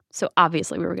team. So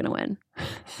obviously we were going to win.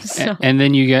 So, and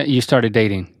then you started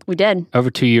dating. We did.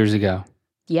 Over 2 years ago.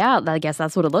 Yeah, I guess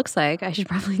that's what it looks like. I should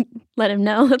probably let him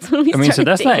know. That's when we started so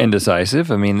that's dating. not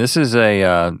indecisive. I mean, this is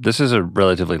a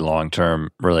relatively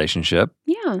long-term relationship.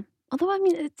 Yeah. Although, I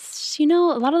mean, it's, a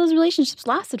lot of those relationships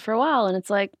lasted for a while, and it's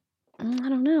like, I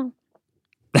don't know.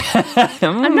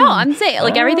 I'm saying,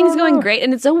 like, everything's going great,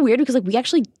 and it's so weird because, like, we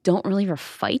actually don't really ever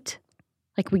fight.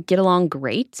 Like, we get along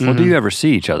great. Well, do you ever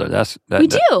see each other? We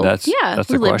do. That's we the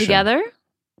live question. together.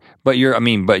 But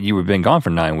you've been gone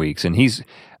for 9 weeks, and he's,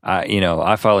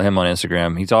 I follow him on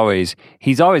Instagram. He's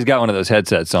always got one of those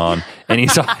headsets on, and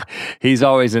he's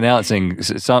always announcing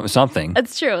something.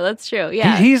 That's true.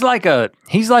 Yeah, he's like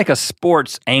a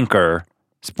sports anchor,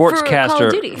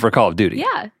 sportscaster for Call of Duty.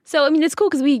 Yeah. So I mean, it's cool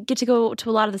because we get to go to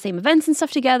a lot of the same events and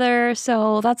stuff together.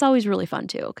 So that's always really fun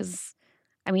too. Because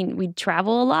I mean, we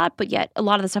travel a lot, but yet a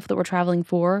lot of the stuff that we're traveling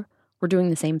for, we're doing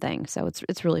the same thing. So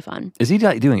it's really fun. Is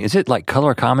it like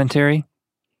color commentary?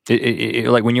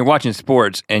 Like when you're watching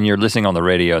sports and you're listening on the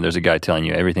radio and there's a guy telling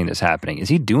you everything that's happening, is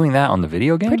he doing that on the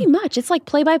video game? Pretty much. It's like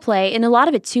play by play. And a lot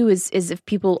of it too is if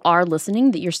people are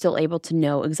listening, that you're still able to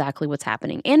know exactly what's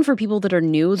happening. And for people that are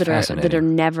new, that are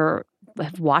never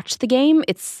have watched the game,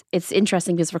 it's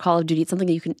interesting because for Call of Duty, it's something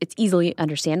that it's easily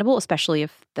understandable, especially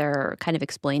if they're kind of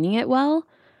explaining it well.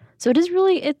 So it is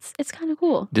really, it's kind of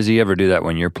cool. Does he ever do that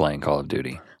when you're playing Call of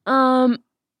Duty?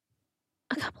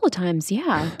 A couple of times,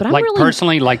 yeah. But I'm like really,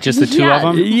 personally, like just the two of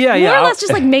them. Yeah. More or less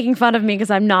just like making fun of me because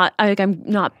I'm not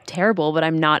terrible, but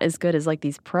I'm not as good as like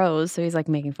these pros. So he's like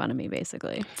making fun of me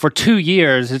basically. For 2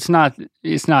 years, it's not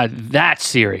that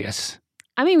serious.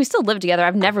 I mean, we still live together.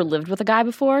 I've never lived with a guy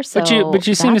before, so. But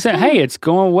you seem to say, "Hey, it's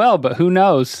going well," but who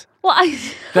knows? Well,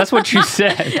 that's what you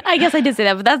said. I guess I did say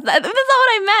that, but that's not what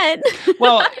I meant.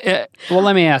 well,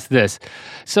 let me ask this.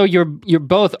 So you're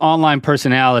both online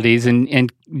personalities in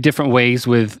different ways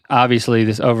with obviously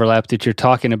this overlap that you're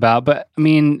talking about. But I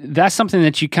mean, that's something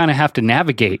that you kind of have to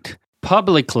navigate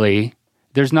publicly.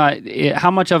 There's not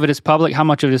how much of it is public, how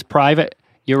much of it is private.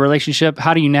 Your relationship,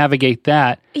 how do you navigate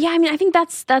that? Yeah, I mean, I think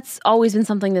that's always been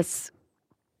something that's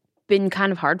been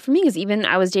kind of hard for me because even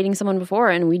I was dating someone before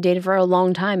and we dated for a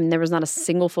long time and there was not a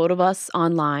single photo of us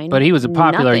online. But he was a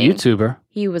popular YouTuber.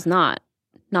 He was not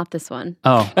this one.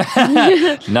 Oh,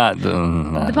 not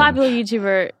the popular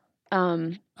YouTuber.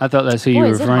 I thought that's who you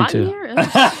were referring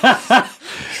to.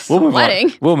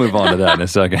 We'll move on to that in a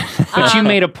second. But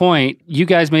you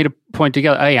guys made a point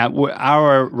together. Oh, yeah,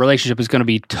 our relationship is going to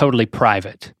be totally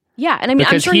private. Yeah, and I mean,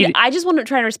 because I'm sure I just want to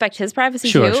try to respect his privacy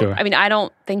too. Sure. I mean, I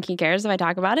don't think he cares if I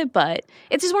talk about it, but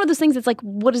it's just one of those things that's like,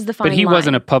 what is the fine line? But he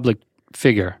wasn't a public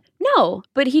figure. No, No,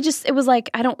 but it was like,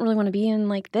 I don't really want to be in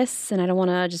like this and I don't want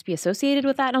to just be associated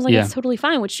with that. And I was like, It's totally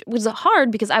fine, which was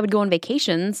hard because I would go on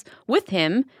vacations with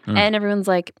him and everyone's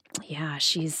like, yeah,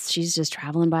 she's just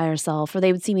traveling by herself. Or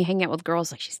they would see me hanging out with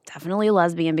girls like, she's definitely a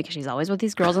lesbian because she's always with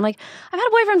these girls. I'm like, I've had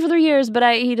a boyfriend for 3 years,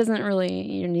 but he doesn't really,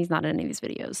 he's not in any of these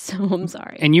videos. So I'm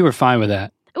sorry. And you were fine with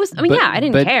that? It was, I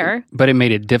didn't care. But it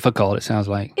made it difficult, it sounds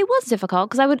like. It was difficult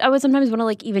because I would sometimes want to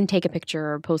like even take a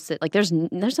picture or post it. Like there's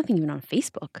nothing even on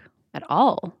Facebook at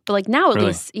all. But like now at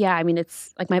least, yeah, I mean,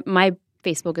 it's like my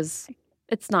Facebook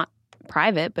it's not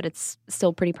private, but it's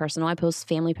still pretty personal. I post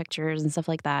family pictures and stuff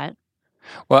like that.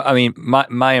 Well, I mean,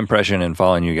 my impression in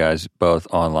following you guys both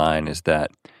online is that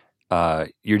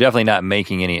you're definitely not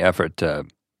making any effort to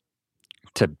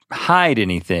hide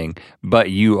anything,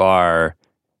 but you are.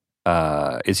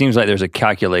 It seems like there's a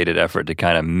calculated effort to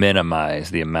kind of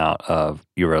minimize the amount of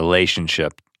your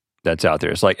relationship that's out there.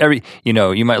 It's like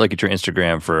you might look at your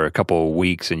Instagram for a couple of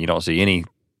weeks and you don't see any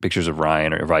pictures of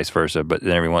Ryan or vice versa, but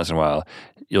then every once in a while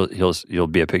you'll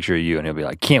be a picture of you and he'll be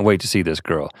like, can't wait to see this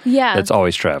girl. Yeah. That's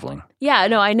always traveling. Yeah,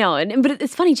 no, I know. But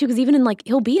it's funny too, because even in like,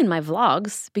 he'll be in my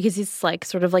vlogs because it's like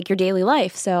sort of like your daily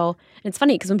life. So it's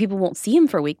funny because when people won't see him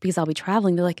for a week because I'll be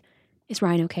traveling, they're like, is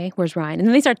Ryan okay? Where's Ryan? And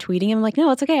then they start tweeting him. I'm like,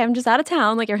 no, it's okay. I'm just out of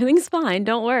town. Like everything's fine.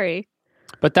 Don't worry.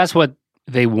 But that's what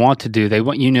they want to do. They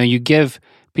want, you give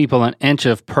people an inch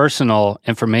of personal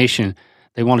information.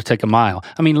 They want to take a mile.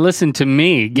 I mean, listen to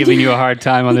me giving you a hard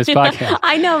time on this podcast.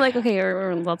 I know, like, okay,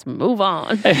 let's move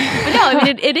on. But no, I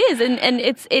mean, it is, and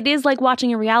it is like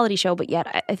watching a reality show. But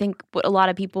yet, I think what a lot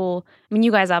of people, I mean,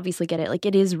 you guys obviously get it. Like,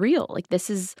 it is real. Like, this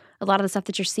is a lot of the stuff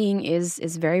that you're seeing is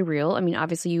very real. I mean,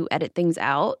 obviously, you edit things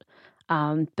out,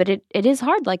 but it is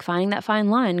hard, like finding that fine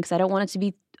line because I don't want it to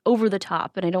be over the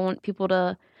top, and I don't want people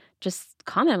to just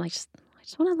comment. I'm like, I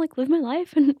just want to like live my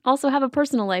life and also have a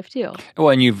personal life too.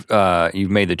 Well, and you've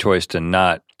made the choice to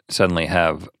not suddenly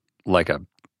have like a,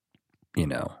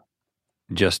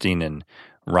 Justine and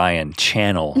Ryan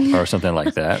channel or something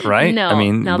like that, right? No, I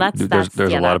mean, no, there's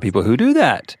a lot of people who do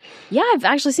that. Yeah, I've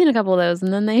actually seen a couple of those,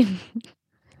 and then they,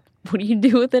 what do you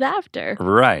do with it after?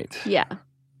 Right. Yeah.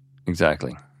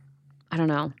 Exactly. I don't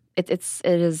know. It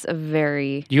is a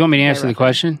very. Do you want me to answer the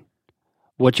question?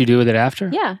 What you do with it after?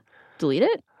 Yeah, delete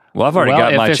it. Well, I've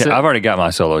already got my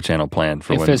solo channel planned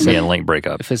for when me and Link break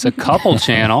up. If it's a couple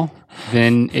channel,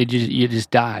 then it just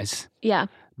dies. Yeah.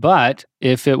 But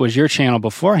if it was your channel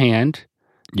beforehand,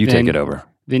 you take it over.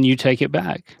 Then you take it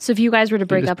back. So if you guys were to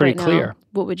break up right clear. now,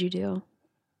 what would you do?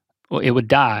 Well, it would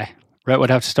die. Rhett would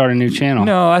have to start a new channel.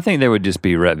 No, I think there would just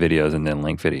be Rhett videos and then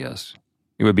Link videos.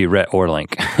 It would be Rhett or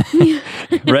Link.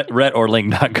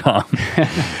 RhettOrLink.com.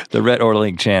 The Rhett or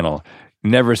Link channel.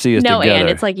 Never see us together. And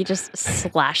it's like you just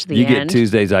slash the you end. You get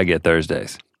Tuesdays, I get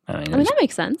Thursdays. I mean that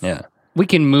makes sense. Yeah. We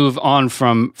can move on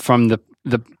from the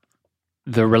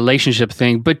relationship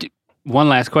thing, but one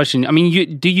last question. I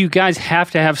mean, do you guys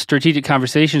have to have strategic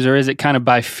conversations, or is it kind of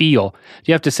by feel?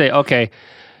 Do you have to say, okay,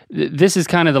 this is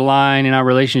kind of the line in our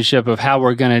relationship of how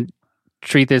we're going to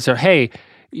treat this, or hey,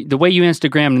 the way you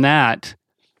Instagram that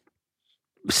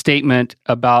statement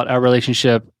about our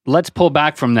relationship, let's pull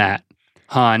back from that,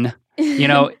 hun.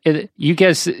 You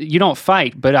guys, you don't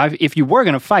fight, but if you were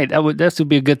going to fight, that would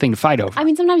be a good thing to fight over. I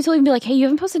mean, sometimes he'll even be like, hey, you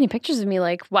haven't posted any pictures of me.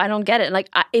 Like, well, I don't get it. And like,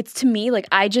 it's to me, like,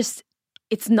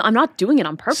 I'm not doing it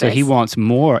on purpose. So he wants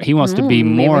more. He wants to be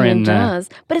more in the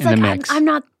But it's like, I'm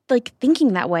not like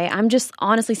thinking that way. I'm just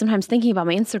honestly sometimes thinking about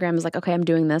my Instagram is like, okay, I'm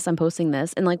doing this, I'm posting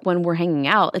this. And like when we're hanging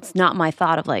out, it's not my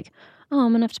thought of like, oh,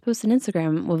 I'm going to have to post an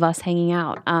Instagram with us hanging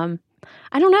out.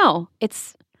 I don't know.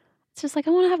 It's just like,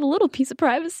 I want to have a little piece of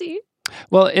privacy.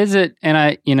 Well, is it, and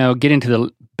I, get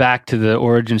into back to the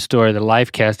origin story, the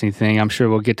life casting thing. I'm sure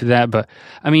we'll get to that. But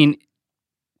I mean,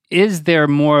 is there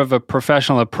more of a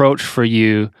professional approach for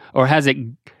you, or has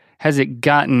it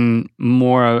gotten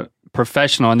more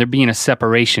professional and there being a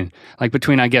separation, like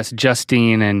between, I guess,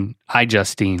 Justine and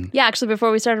iJustine? Yeah, actually,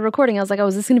 before we started recording, I was like, oh,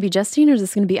 is this going to be Justine or is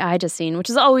this going to be iJustine? Which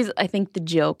is always, I think, the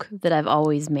joke that I've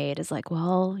always made is like,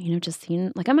 well,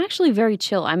 Justine, like, I'm actually very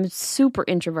chill. I'm super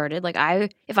introverted. Like,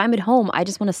 if I'm at home, I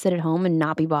just want to sit at home and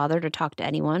not be bothered or talk to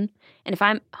anyone. And if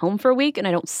I'm home for a week and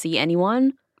I don't see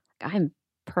anyone, I'm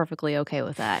perfectly okay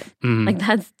with that. Mm. Like,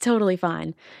 that's totally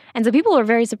fine. And so people are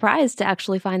very surprised to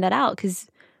actually find that out because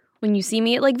when you see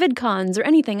me at like VidCons or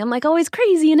anything, I'm like always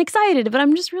crazy and excited, but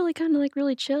I'm just really kind of like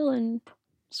really chill and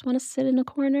just want to sit in a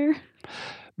corner.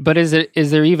 But is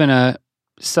there even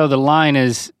so the line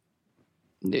is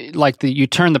like you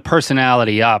turn the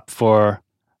personality up for,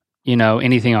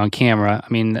 anything on camera.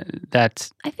 I mean,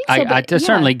 that's, I think so, I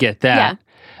certainly get that. Yeah.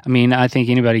 I mean, I think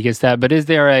anybody gets that, but is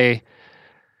there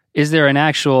an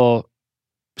actual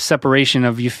separation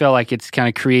of you feel like it's kind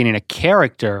of creating a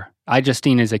character.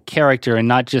 iJustine is a character and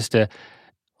not just a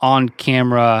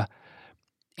on-camera,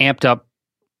 amped up,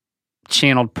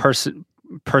 channeled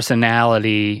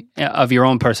personality of your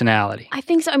own personality. I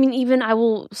think so. I mean, even I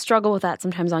will struggle with that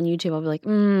sometimes on YouTube. I'll be like,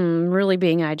 really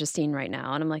being iJustine right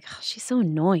now. And I'm like, oh, she's so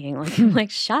annoying. Like, I'm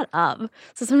like, shut up.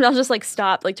 So sometimes I'll just like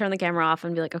stop, like turn the camera off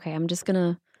and be like, okay, I'm just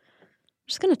gonna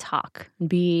talk and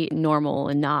be normal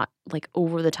and not like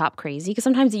over the top crazy. Because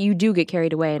sometimes you do get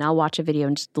carried away and I'll watch a video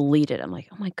and just delete it. I'm like,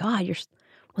 oh my God,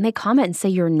 when they comment and say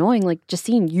you're annoying, like,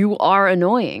 Justine, you are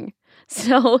annoying.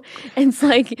 So it's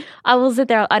like I will sit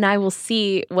there and I will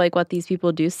see like what these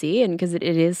people do see, and because it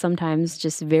is sometimes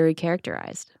just very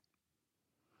characterized.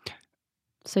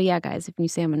 So yeah, guys, if you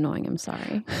say I'm annoying, I'm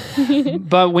sorry.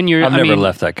 But when I've never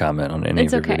left that comment on any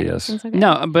of your videos. It's okay.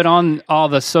 No, but on all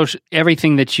the social,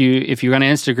 everything that if you're going to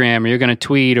Instagram or you're going to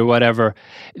tweet or whatever,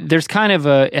 there's kind of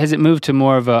has it moved to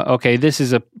more of okay, this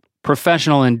is a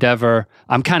professional endeavor.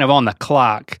 I'm kind of on the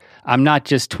clock. I'm not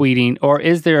just tweeting. Or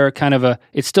is there kind of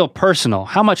it's still personal?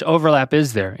 How much overlap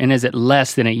is there? And is it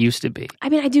less than it used to be? I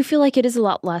mean, I do feel like it is a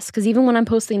lot less, because even when I'm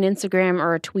posting an Instagram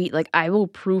or a tweet, like I will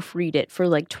proofread it for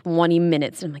like 20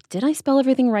 minutes. And I'm like, did I spell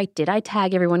everything right? Did I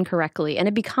tag everyone correctly? And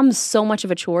it becomes so much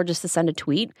of a chore just to send a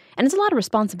tweet. And it's a lot of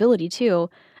responsibility too.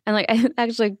 And like,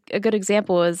 actually a good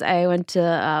example was I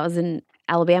was in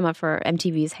Alabama for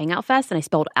MTV's Hangout Fest, and I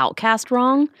spelled Outcast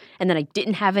wrong, and then I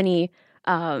didn't have any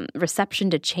reception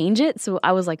to change it, so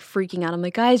I was like freaking out. I'm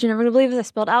like, guys, you're never gonna believe this, I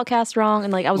spelled Outcast wrong,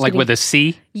 and like I was like with a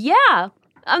C. Yeah,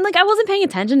 I'm like I wasn't paying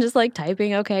attention, just like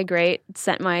typing. Okay, great.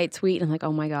 Sent my tweet, and I'm like,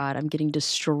 oh my God, I'm getting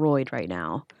destroyed right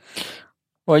now.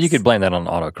 Well, you could blame that on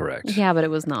autocorrect. Yeah, but it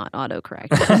was not autocorrect.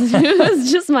 It was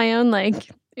just my own like,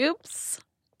 oops.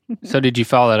 So did you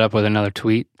follow that up with another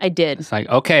tweet? I did. It's like,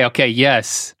 okay,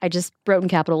 yes. I just wrote in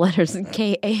capital letters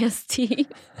KAST.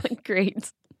 Like,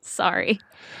 great. Sorry.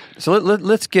 So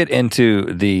let's get into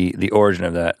the origin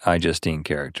of that iJustine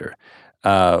character.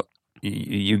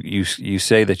 You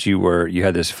say that you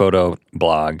had this photo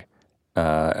blog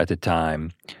at the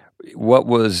time.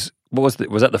 Was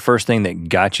that the first thing that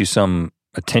got you some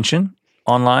attention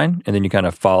online, and then you kind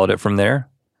of followed it from there?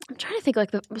 I'm trying to think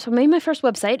so I made my first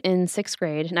website in 6th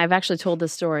grade, and I've actually told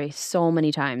this story so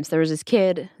many times. There was this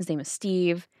kid, his name was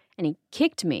Steve, and he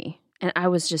kicked me, and I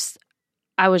was just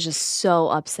so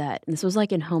upset. And this was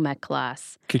like in home ec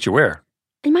class. Kicked you where?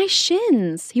 In my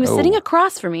shins. He was sitting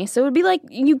across from me, so it would be like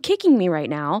you kicking me right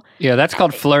now. Yeah, that's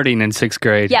called flirting in 6th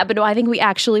grade. Yeah, but no, I think we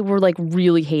actually were like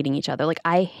really hating each other. Like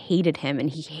I hated him and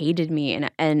he hated me,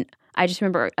 and I just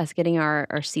remember us getting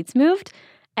our seats moved,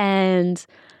 and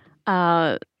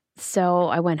so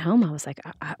I went home. I was like,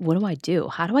 what do I do?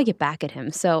 How do I get back at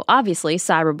him? So obviously,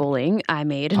 cyberbullying I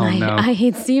made, and I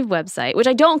Hate Steve website, which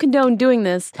I don't condone doing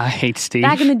this. I Hate Steve.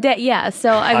 Back in the day, yeah. So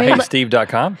I made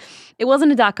IHateSteve.com? It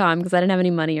wasn't a .com because I didn't have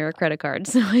any money or a credit card.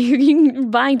 So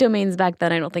buying domains back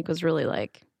then I don't think was really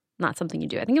like not something you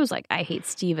do. I think it was like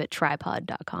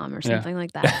IHateSteve@tripod.com or something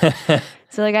like that.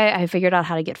 So like I figured out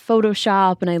how to get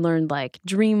Photoshop, and I learned like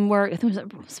DreamWorks. I think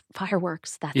it was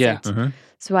Fireworks. That's it. Mm-hmm.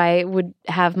 So I would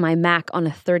have my Mac on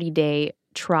a 30-day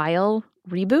trial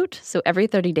reboot. So every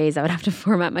 30 days I would have to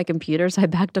format my computer. So I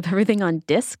backed up everything on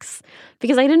disks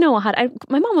because I didn't know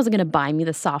my mom wasn't going to buy me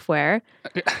the software.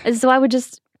 And so I would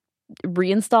just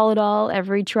reinstall it all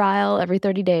every trial, every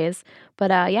 30 days. But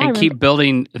and keep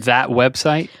building that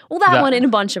website? Well, that one and a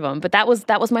bunch of them. But that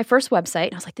was my first website.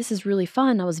 And I was like, this is really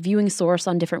fun. I was viewing source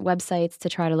on different websites to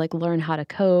try to like learn how to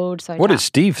code. So what did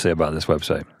Steve say about this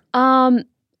website?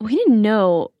 We didn't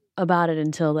know about it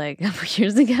until like a couple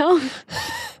years ago.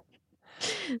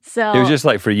 So it was just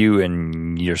like for you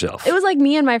and yourself. It was like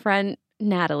me and my friend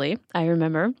Natalie, I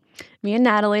remember. Me and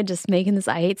Natalie just making this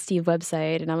I Hate Steve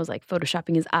website, and I was like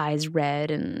photoshopping his eyes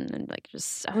red, and like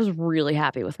just I was really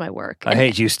happy with my work. I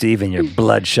hate you, Steve, and your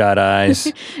bloodshot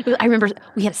eyes. I remember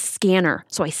we had a scanner,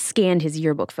 so I scanned his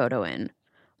yearbook photo in.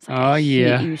 Like, I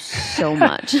hate you so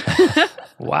much.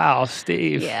 Wow,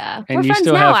 Steve. Yeah. And you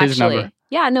still have his actually. number.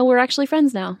 Yeah, no, we're actually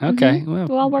friends now. Okay. Mm-hmm. Well,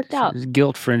 we all worked out.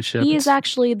 Guilt friendship. He is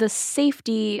actually the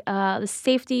safety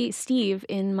Steve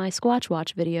in my Squatch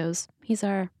Watch videos. He's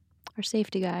our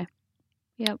safety guy.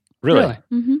 Yep. Really?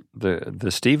 Mm-hmm.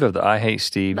 The Steve of the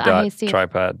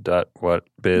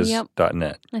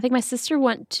IHateSteve.tripod.whatbiz.net. I think my sister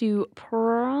went to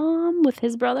prom with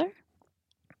his brother.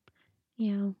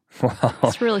 Yeah. Wow.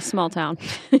 It's a really small town.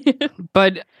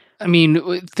 But, I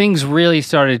mean, things really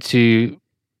started to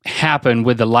happen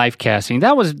with the live casting.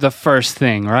 That was the first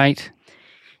thing, right?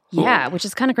 Yeah, which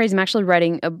is kind of crazy. I'm actually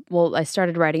I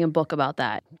started writing a book about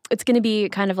that. It's going to be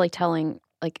kind of like telling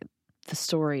like the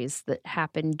stories that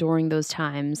happened during those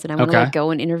times. And I want to like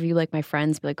go and interview like my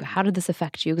friends, be like, how did this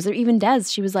affect you? Because even Des,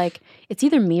 she was like, it's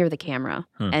either me or the camera.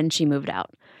 And she moved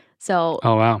out. So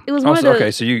it was one of the...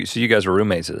 Okay, so you guys were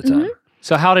roommates at the time.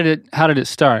 So how did it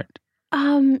start?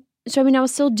 So I mean, I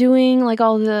was still doing like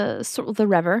all the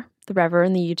Rever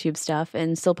and the YouTube stuff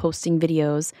and still posting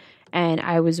videos. And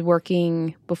I was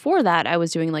working, before that, I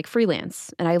was doing like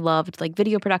freelance. And I loved like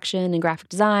video production and graphic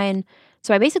design.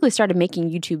 So I basically started making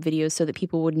YouTube videos so that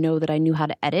people would know that I knew how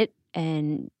to edit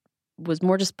and was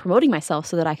more just promoting myself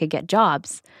so that I could get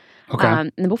jobs. Okay.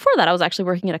 And before that, I was actually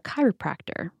working at a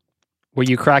chiropractor. Were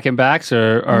you cracking backs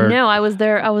or No, I was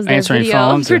there answering video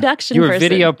phones production You were person.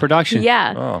 video production?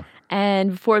 Yeah. Oh.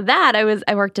 And before that,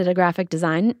 I worked at a graphic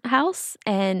design house,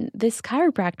 and this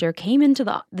chiropractor came into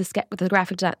the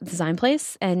graphic design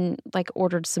place and like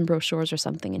ordered some brochures or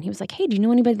something. And he was like, "Hey, do you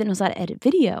know anybody that knows how to edit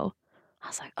video?" I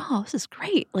was like, "Oh, this is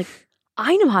great! Like,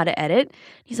 I know how to edit."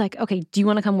 He's like, "Okay, do you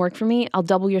want to come work for me? I'll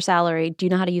double your salary. Do you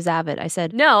know how to use Avid?" I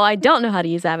said, "No, I don't know how to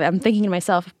use Avid." I'm thinking to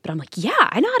myself, but I'm like, "Yeah,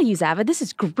 I know how to use Avid. This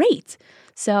is great."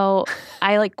 So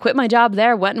I like quit my job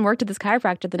there, went and worked at this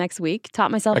chiropractor the next week,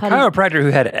 taught myself A how chiropractor who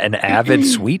had an Avid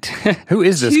suite? Who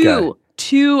is this guy?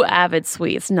 Two Avid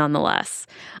suites, nonetheless.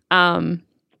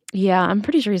 Yeah, I'm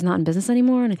pretty sure he's not in business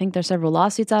anymore, and I think there's several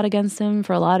lawsuits out against him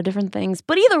for a lot of different things.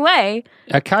 But either way,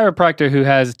 a chiropractor who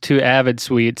has 2 Avid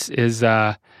suites is,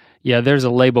 there's a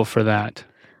label for that.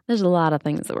 There's a lot of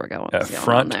things that were going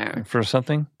on there. For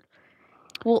something?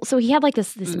 Well, so he had like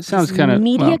this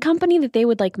media company that they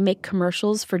would like make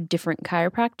commercials for different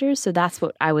chiropractors. So that's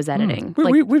what I was editing.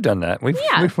 We've done that.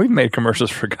 We've made commercials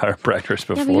for chiropractors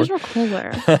before. Yeah, but yours were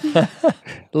cooler.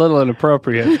 A little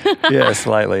inappropriate. Yeah,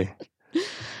 slightly.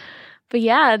 But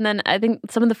yeah, and then I think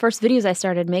some of the first videos I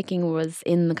started making was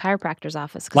in the chiropractor's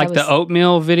office. Like the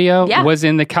oatmeal video was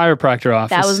in the chiropractor office?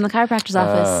 That was in the chiropractor's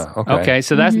office. Okay,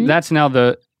 so that's now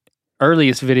the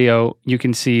earliest video you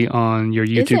can see on your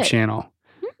YouTube channel.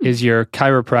 Is your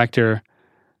chiropractor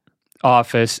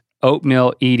office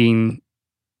oatmeal eating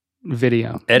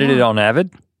video. Edited on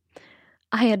Avid?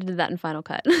 I edited that in Final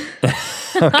Cut.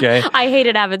 Okay. I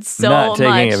hated Avid so much.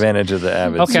 Not taking advantage of the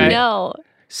Avid. Okay. No.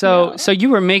 So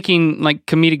you were making like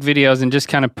comedic videos and just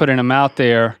kind of putting them out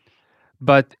there.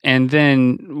 And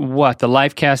then what? The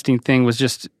live casting thing was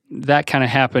just, that kind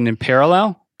of happened in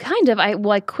parallel? Kind of.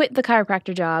 I quit the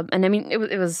chiropractor job, and I mean it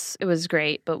was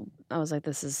great, but I was like,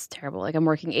 this is terrible. Like I'm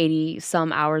working 80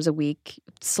 some hours a week,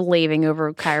 slaving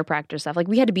over chiropractor stuff. Like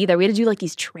we had to be there. We had to do like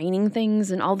these training things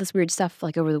and all this weird stuff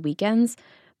like over the weekends.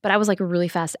 But I was like a really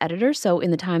fast editor, so in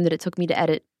the time that it took me to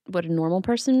edit what a normal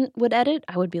person would edit,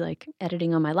 I would be like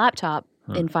editing on my laptop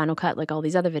in Final Cut, like all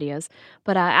these other videos.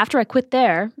 But after I quit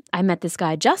there, I met this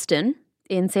guy Justin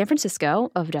in San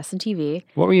Francisco of Justin TV.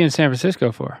 What were you in San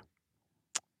Francisco for?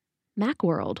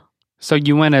 Macworld. So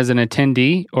you went as an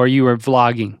attendee, or you were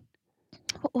vlogging?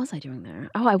 What was I doing there?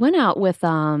 Oh, I went out with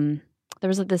there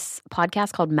was this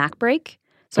podcast called Mac Break.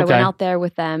 So I went out there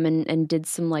with them and did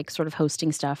some like sort of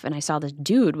hosting stuff, and I saw this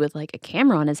dude with like a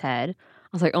camera on his head.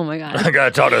 I was like, oh my God. I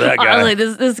gotta talk to that guy. I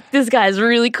was like, this guy's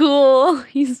really cool.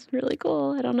 He's really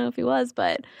cool. I don't know if he was,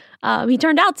 but he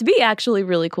turned out to be actually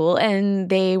really cool. And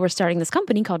they were starting this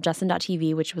company called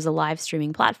Justin.tv, which was a live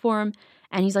streaming platform.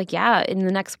 And he's like, yeah, in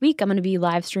the next week, I'm going to be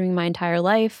live streaming my entire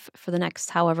life for the next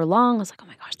however long. I was like, oh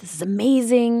my gosh, this is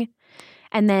amazing.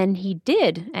 And then he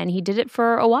did, and he did it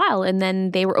for a while. And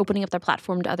then they were opening up their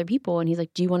platform to other people. And he's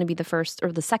like, do you want to be the first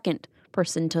or the second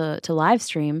person to live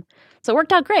stream? So it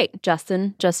worked out great.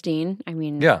 Justine. I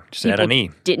mean, yeah, just add an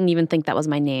E. Didn't even think that was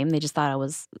my name. They just thought I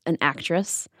was an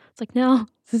actress. It's like, no,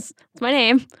 it's my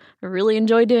name. I really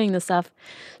enjoy doing this stuff.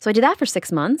 So I did that for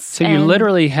 6 months. So you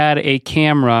literally had a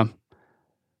camera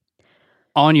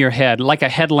on your head, like a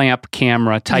headlamp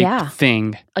camera type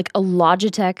thing. Like a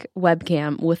Logitech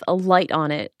webcam with a light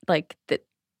on it, like that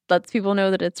lets people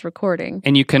know that it's recording.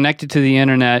 And you connect it to the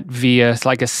internet via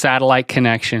like a satellite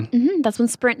connection. Mm-hmm. That's when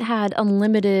Sprint had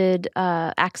unlimited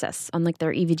access on like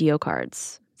their EVDO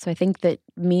cards. So I think that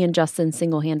me and Justin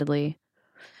single-handedly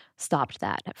stopped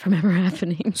that from ever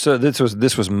happening. So this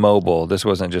was mobile. This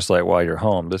wasn't just like while you're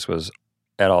home. This was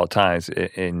at all times,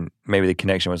 and maybe the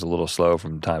connection was a little slow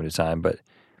from time to time, but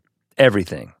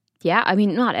everything. Yeah, I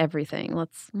mean, not everything.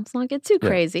 Let's not get too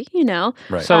crazy, you know.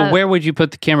 Right. So where would you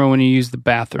put the camera when you use the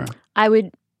bathroom? I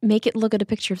would make it look at a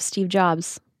picture of Steve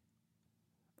Jobs.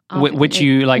 Which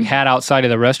you like had outside of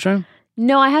the restroom?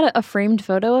 No, I had a framed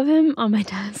photo of him on my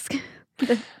desk.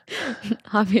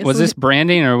 Obviously. Was this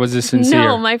branding or was this sincere?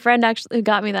 No, my friend actually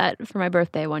got me that for my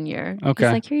birthday one year. Okay.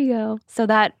 He's like, here you go. So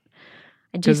that,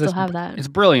 I do still have that. It's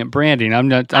brilliant branding. I'm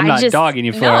not dogging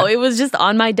you for it. No, it was just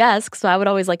on my desk, so I would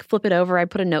always like flip it over.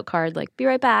 I'd put a note card like, be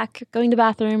right back, going to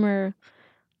bathroom or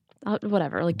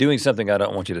whatever. Like doing something I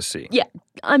don't want you to see. Yeah,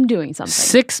 I'm doing something.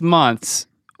 6 months,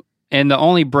 and the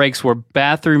only breaks were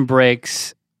bathroom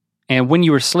breaks. And when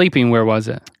you were sleeping, where was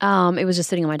it? It was just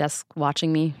sitting on my desk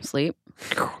watching me sleep.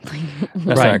 That's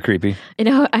not creepy. You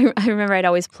know, I remember I'd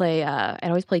always play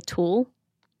Tool,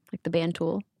 like the band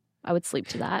Tool. I would sleep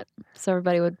to that, so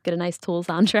everybody would get a nice Tool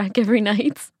soundtrack every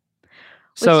night.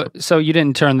 So you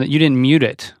didn't mute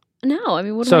it. No, I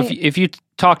mean, if you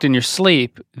talked in your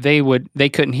sleep, they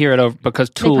couldn't hear it over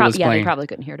because Tool was playing. Yeah, they probably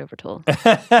couldn't hear it over Tool.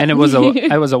 And it was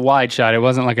a wide shot. It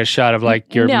wasn't like a shot of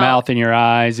like your mouth and your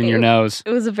eyes and your nose.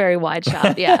 It was a very wide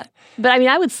shot, yeah. But I mean,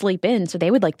 I would sleep in, so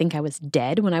they would like think I was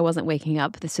dead when I wasn't waking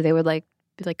up. So they would like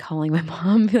be like calling my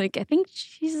mom, be like, I think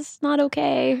she's just not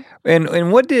okay.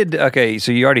 And what did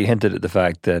so you already hinted at the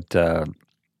fact that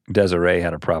Desiree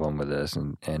had a problem with this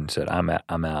and said I'm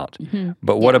out. Mm-hmm.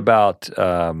 But what about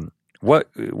what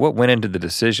went into the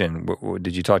decision?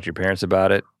 Did you talk to your parents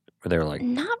about it? Or they were like,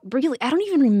 not really. I don't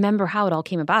even remember how it all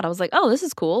came about. I was like, oh, this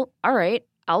is cool. All right,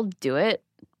 I'll do it.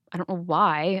 I don't know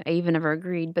why I even ever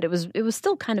agreed, but it was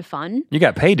still kind of fun. You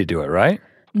got paid to do it, right?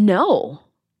 No.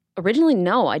 Originally,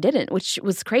 no, I didn't, which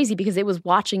was crazy because it was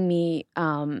watching me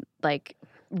like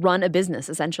run a business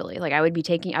essentially. Like I would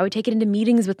take it into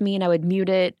meetings with me and I would mute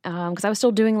it because I was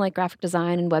still doing like graphic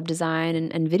design and web design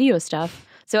and video stuff.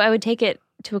 So I would take it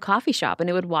to a coffee shop and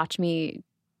it would watch me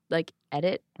like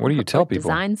edit. What do you tell people?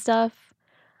 Design stuff.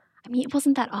 I mean, it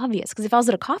wasn't that obvious because if I was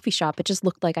at a coffee shop, it just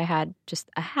looked like I had just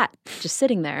a hat just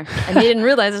sitting there and they didn't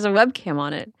realize there's a webcam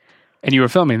on it. And you were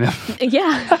filming them.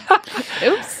 Yeah.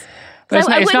 Oops. But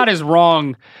it's not as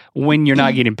wrong when you're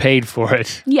not getting paid for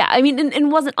it. Yeah, I mean, and it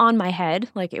wasn't on my head.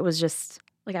 Like, it was just,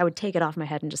 like, I would take it off my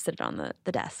head and just sit it on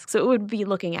the desk. So it would be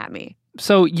looking at me.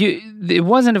 So it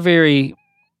wasn't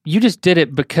you just did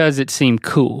it because it seemed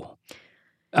cool.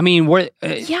 I mean,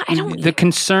 the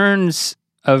concerns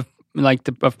of, like,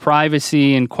 of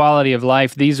privacy and quality of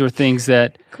life, these were things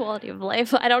that... Quality of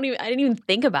life. I didn't even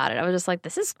think about it. I was just like,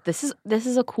 this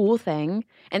is a cool thing.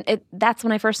 And that's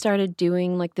when I first started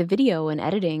doing like the video and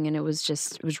editing, and it was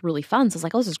really fun. So I was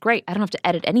like, oh, this is great. I don't have to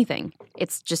edit anything.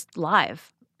 It's just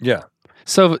live. Yeah.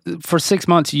 So for 6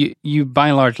 months, you by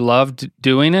and large loved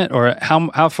doing it, or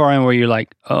how far in were you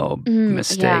like, oh,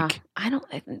 mistake? Yeah.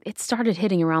 It started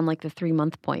hitting around like the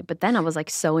 3-month point, but then I was like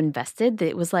so invested that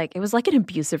it was like an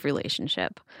abusive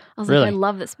relationship. I was really? like, I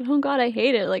love this, but oh God, I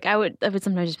hate it. Like I would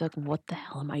sometimes just be like, what the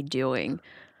hell am I doing?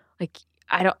 Like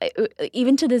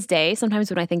even to this day,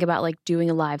 sometimes when I think about like doing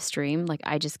a live stream, like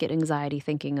I just get anxiety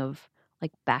thinking of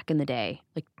like back in the day,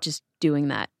 like just doing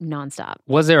that nonstop.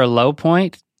 Was there a low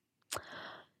point?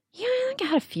 Yeah, I think I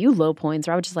had a few low points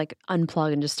where I would just like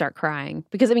unplug and just start crying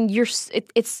because I mean,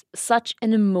 it's such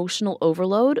an emotional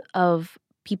overload of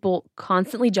people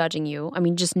constantly judging you. I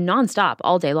mean, just nonstop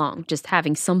all day long, just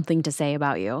having something to say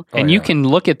about you. And you can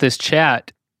look at this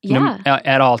chat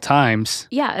at all times.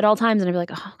 Yeah, at all times, and I'd be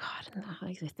like, oh God,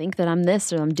 I think that I'm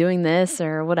this or I'm doing this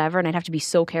or whatever, and I'd have to be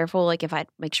so careful. Like if I'd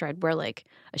make sure I'd wear like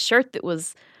a shirt that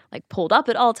was like pulled up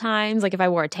at all times. Like if I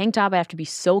wore a tank top, I have to be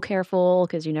so careful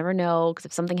because you never know. Because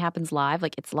if something happens live,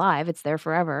 like it's live, it's there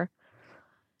forever.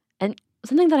 And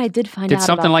something that I did find out Did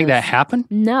something like that happen?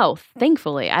 No,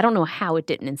 thankfully. I don't know how it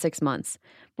didn't in 6 months.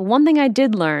 But one thing I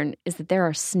did learn is that there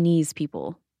are sneeze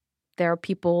people. There are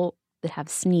people that have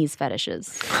sneeze fetishes.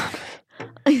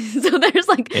 So there's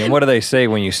like... And what do they say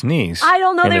when you sneeze? I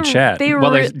don't know. In the chat. They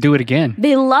do it again.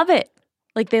 They love it.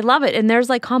 Like, they love it. And there's,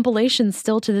 like, compilations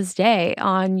still to this day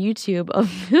on YouTube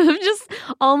of just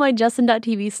all my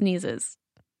Justin.tv sneezes.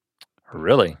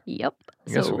 Really? Yep.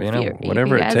 I guess, if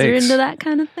whatever you guys it takes. are into that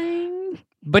kind of thing.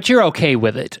 But you're okay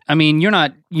with it. I mean, you're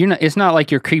not, it's not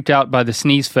like you're creeped out by the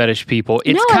sneeze fetish people.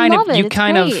 It's no, kind I love of, it. you it's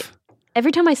kind great. of.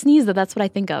 Every time I sneeze, though, that's what I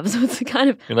think of. So it's kind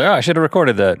of. You're like, oh, I should have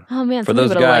recorded that. Oh, man. For Somebody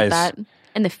those would have guys. liked that.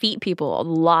 And the feet people,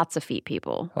 lots of feet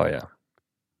people. Oh, yeah.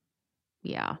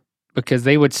 Yeah. Because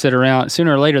they would sit around,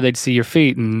 sooner or later they'd see your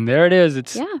feet, and there it is.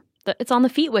 It's It's on the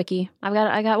feet wiki.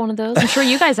 I got one of those. I'm sure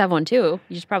you guys have one too.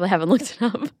 You just probably haven't looked it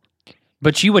up.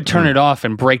 But you would turn it off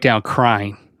and break down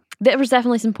crying. There was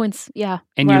definitely some points, yeah.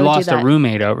 And you lost a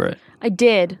roommate over it. I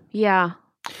did, yeah.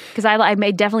 Because I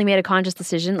definitely made a conscious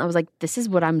decision. I was like, this is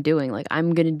what I'm doing. Like,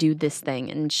 I'm going to do this thing.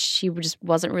 And she just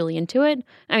wasn't really into it.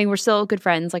 I mean, we're still good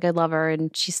friends. Like, I love her.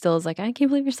 And she still is like, I can't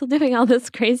believe you're still doing all this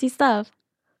crazy stuff.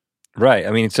 Right.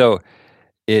 I mean, so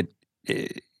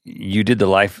you did the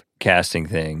live casting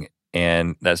thing,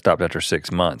 and that stopped after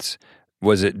 6 months.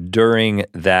 Was it during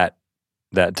that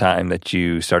that time that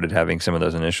you started having some of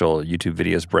those initial YouTube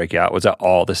videos break out? Was that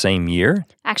all the same year?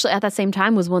 Actually, at that same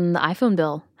time was when the iPhone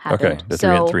bill happened. Okay, the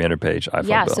 300-page iPhone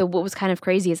yeah, bill. so what was kind of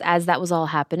crazy is as that was all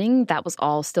happening, that was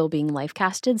all still being live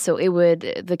casted. So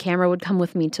the camera would come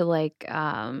with me to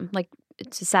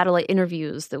to satellite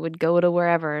interviews that would go to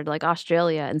wherever, like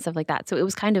Australia and stuff like that. So it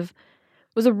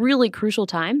was a really crucial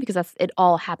time because it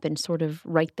all happened sort of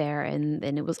right there, and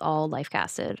it was all live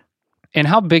casted. And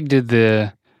how big did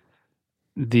the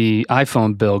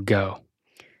iPhone bill go?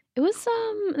 It was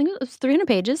I think it was 300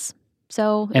 pages.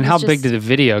 So and how big did the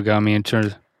video go? I mean, in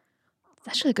terms.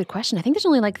 That's actually a good question. I think there's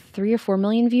only like 3 or 4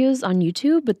 million views on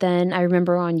YouTube, but then I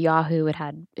remember on Yahoo it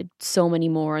had so many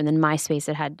more, and then MySpace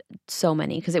it had so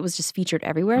many because it was just featured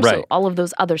everywhere. Right. So all of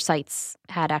those other sites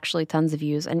had actually tons of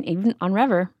views, and even on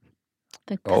Rever.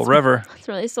 Rever. That's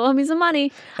where they still owe me some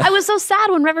money. I was so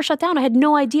sad when Rever shut down. I had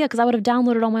no idea because I would have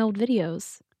downloaded all my old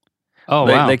videos. Oh,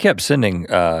 wow. They kept sending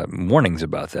warnings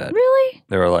about that. Really?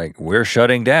 They were like, we're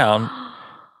shutting down.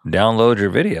 Download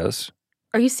your videos.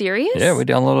 Are you serious? Yeah, we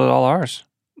downloaded all ours.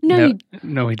 No,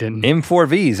 No, we didn't.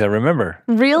 M4Vs, I remember.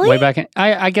 Really? Way back in,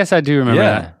 I guess I do remember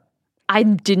that. I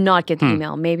did not get the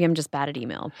email. Maybe I'm just bad at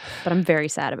email, but I'm very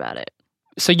sad about it.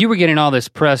 So you were getting all this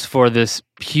press for this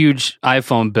huge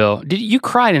iPhone bill. You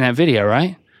cried in that video,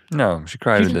 right? No, she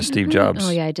cried into Steve Jobs.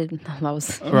 Oh, yeah, I did. That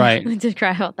was Right. I did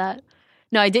cry about that.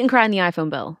 No, I didn't cry in the iPhone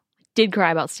bill. Did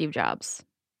cry about Steve Jobs,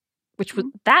 which was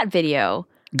that video.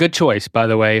 Good choice, by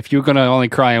the way, if you're going to only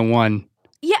cry in one.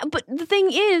 Yeah, but the thing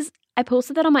is, I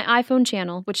posted that on my iPhone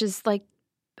channel, which is like,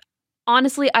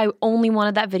 honestly, I only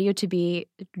wanted that video to be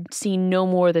seen no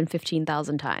more than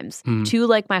 15,000 times to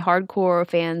like my hardcore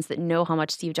fans that know how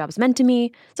much Steve Jobs meant to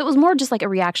me. So it was more just like a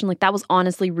reaction. Like that was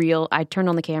honestly real. I turned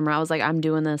on the camera. I was like, I'm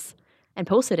doing this, and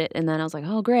posted it. And then I was like,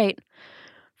 oh, great.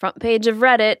 Front page of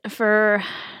Reddit for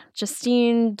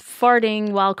Justine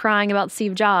farting while crying about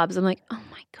Steve Jobs. I'm like, oh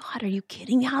my God, are you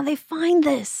kidding me? How do they find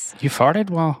this? You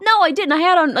farted? Well, No, I didn't. I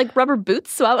had on like rubber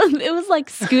boots, so it was like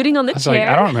scooting on the I was chair. like,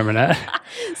 I don't remember that.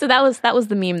 So that was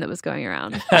the meme that was going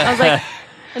around. I was like,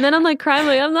 and then I'm like crying,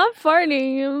 like I'm not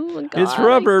farting. Oh my God, It's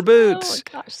rubber boots.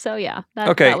 Oh my gosh. So yeah,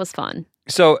 that was fun.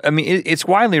 So, I mean, it's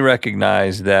widely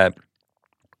recognized that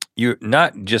you're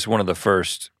not just one of the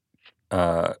first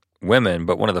women,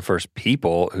 but one of the first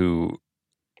people who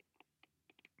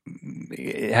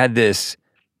had this,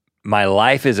 my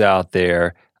life is out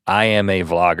there, I am a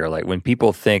vlogger. Like when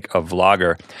people think of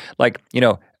vlogger, like,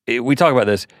 we talk about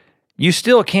this, you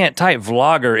still can't type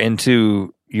vlogger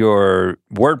into your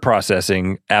word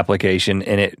processing application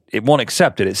and it won't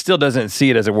accept it. It still doesn't see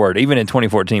it as a word, even in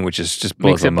 2014, which is just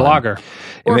blows Makes it my mind. blogger.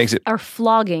 It makes it or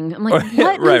flogging. I'm like,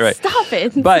 what? Right. Stop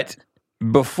it. But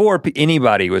before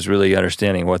anybody was really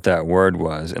understanding what that word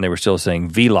was, and they were still saying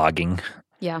vlogging,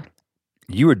 yeah.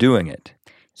 you were doing it.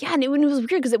 Yeah, and it was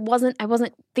weird because I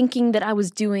wasn't thinking that I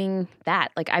was doing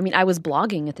that. Like, I mean, I was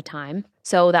blogging at the time.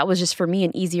 So that was just for me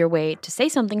an easier way to say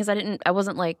something because I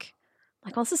wasn't like,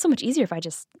 well, this is so much easier if I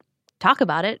just talk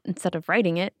about it instead of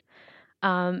writing it.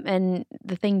 And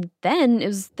the thing then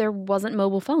is there wasn't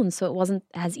mobile phones, so it wasn't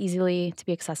as easily to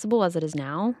be accessible as it is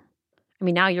now. I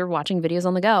mean, now you're watching videos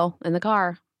on the go in the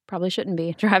car. Probably shouldn't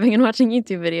be driving and watching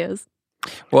YouTube videos.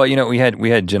 Well, we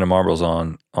had Jenna Marbles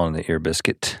on the Ear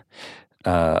Biscuit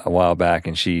a while back,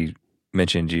 and she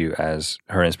mentioned you as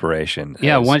her inspiration.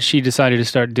 Yeah, once she decided to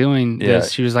start doing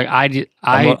this, she was like, I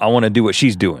want to do what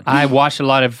she's doing. I watched a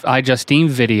lot of iJustine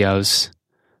videos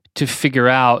to figure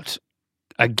out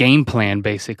a game plan,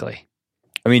 basically.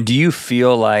 I mean, do you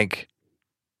feel like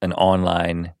an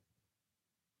online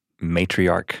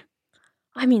matriarch?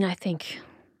 I mean, I think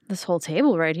this whole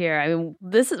table right here, I mean,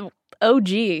 this is OG.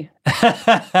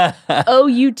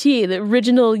 OUT, the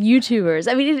original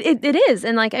YouTubers. I mean, it is.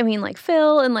 And like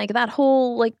Phil and like that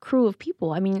whole like crew of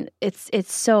people. I mean, it's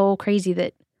so crazy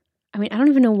that, I mean, I don't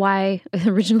even know why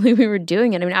originally we were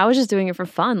doing it. I mean, I was just doing it for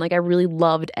fun. Like I really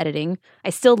loved editing. I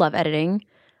still love editing.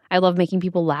 I love making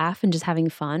people laugh and just having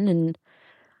fun. And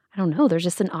I don't know, there's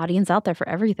just an audience out there for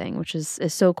everything, which is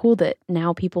so cool that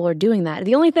now people are doing that.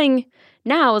 The only thing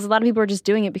now is a lot of people are just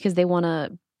doing it because they want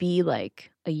to be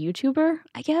like a YouTuber,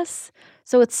 I guess.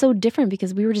 So it's so different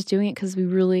because we were just doing it because we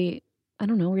really, I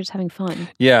don't know, we're just having fun.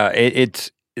 Yeah,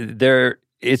 it's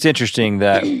interesting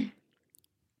that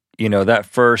that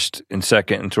first and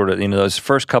second and sort of those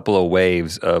first couple of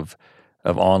waves of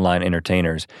online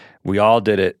entertainers, we all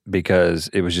did it because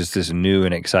it was just this new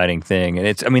and exciting thing. And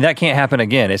that can't happen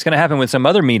again. It's going to happen with some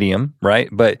other medium, right?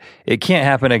 But it can't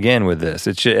happen again with this.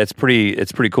 It's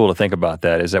pretty cool to think about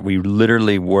that, is that we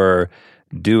literally were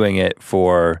doing it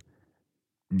for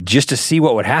just to see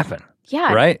what would happen.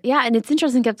 Yeah. Right? Yeah. And it's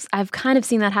interesting because I've kind of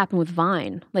seen that happen with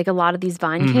Vine. Like a lot of these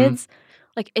Vine kids,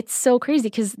 like it's so crazy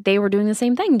because they were doing the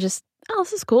same thing. Just, oh,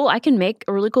 this is cool. I can make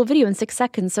a really cool video in 6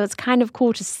 seconds. So it's kind of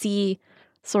cool to see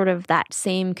sort of that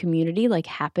same community like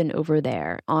happen over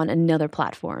there on another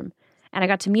platform. And I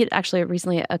got to meet actually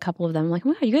recently a couple of them. I'm like,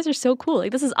 wow, you guys are so cool.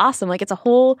 Like, this is awesome. Like, it's a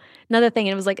whole another thing.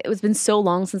 And it was like, it's been so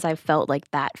long since I felt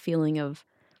like that feeling of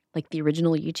like the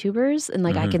original YouTubers. And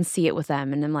like, I can see it with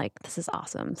them. And I'm like, this is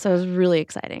awesome. So it was really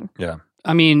exciting. Yeah.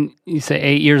 I mean, you say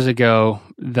 8 years ago,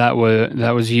 that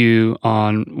was you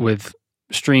on with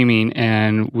streaming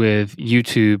and with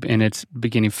YouTube in its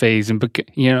beginning phase. And,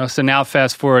 so now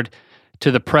fast forward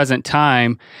to the present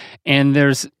time, and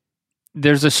there's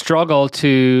a struggle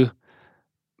to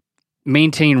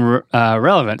maintain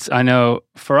relevance. I know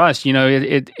for us,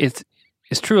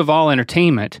 it's true of all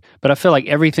entertainment, but I feel like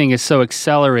everything is so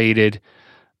accelerated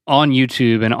on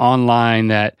YouTube and online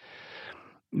that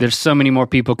there's so many more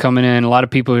people coming in. A lot of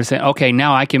people are saying, okay,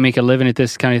 now I can make a living at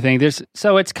this kind of thing.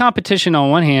 So it's competition on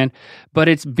one hand, but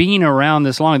it's being around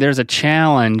this long. There's a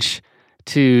challenge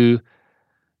to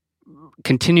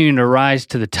continuing to rise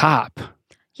to the top.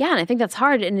 Yeah, and I think that's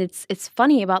hard. And it's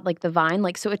funny about like the Vine.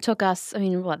 Like, so it took us, I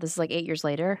mean, this is like 8 years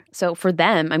later. So for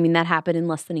them, I mean, that happened in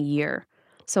less than a year.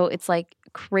 So it's like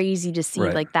crazy to see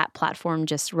like that platform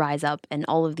just rise up and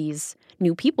all of these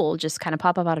new people just kind of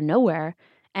pop up out of nowhere.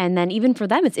 And then even for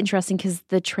them, it's interesting because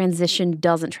the transition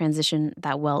doesn't transition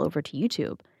that well over to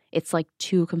YouTube. It's like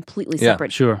two completely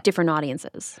separate, different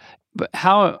audiences. But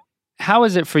how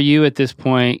is it for you at this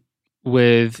point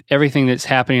with everything that's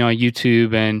happening on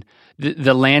YouTube and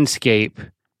the landscape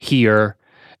here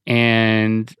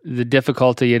and the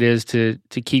difficulty it is to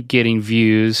keep getting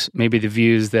views, maybe the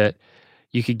views that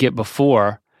you could get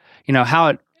before?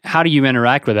 How do you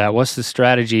interact with that? What's the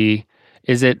strategy?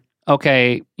 Is it,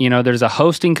 okay, there's a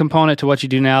hosting component to what you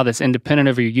do now that's independent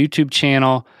of your YouTube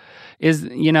channel? Is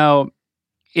there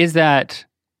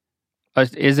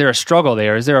a struggle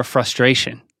there? Is there a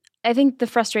frustration? I think the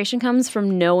frustration comes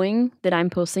from knowing that I'm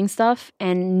posting stuff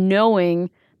and knowing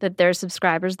that there's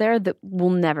subscribers there that will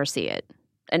never see it.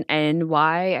 And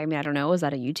why? I mean, I don't know. Is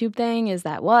that a YouTube thing? Is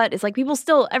that what? It's like people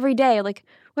still every day like,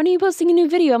 when are you posting a new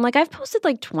video? I'm like, I've posted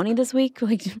like 20 this week.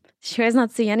 Like, do you guys not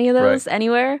see any of those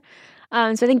anywhere? So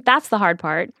I think that's the hard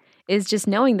part, is just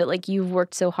knowing that like you've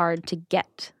worked so hard to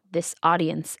get this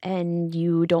audience and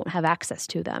you don't have access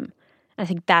to them. And I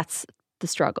think that's the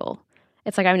struggle.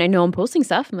 It's like, I mean, I know I'm posting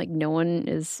stuff. I'm like, no one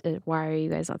is, why are you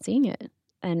guys not seeing it?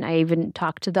 And I even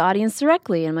talked to the audience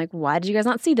directly. And I'm like, why did you guys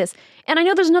not see this? And I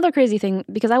know there's another crazy thing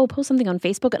because I will post something on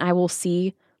Facebook and I will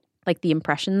see like the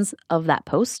impressions of that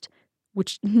post,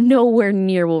 which nowhere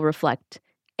near will reflect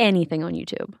anything on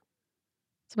YouTube.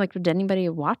 So I'm like, did anybody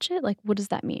watch it? Like, what does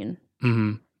that mean?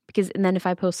 Mm-hmm. Because, and then if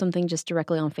I post something just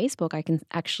directly on Facebook, I can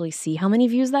actually see how many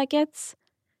views that gets.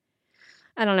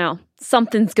 I don't know.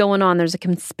 Something's going on. There's a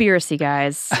conspiracy,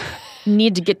 guys.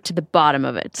 Need to get to the bottom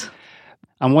of it.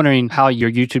 I'm wondering how your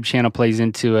YouTube channel plays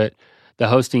into it, the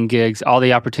hosting gigs, all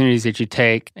the opportunities that you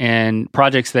take, and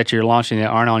projects that you're launching that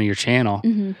aren't on your channel.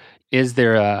 Mm-hmm. Is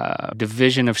there a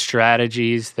division of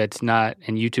strategies that's not,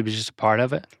 and YouTube is just a part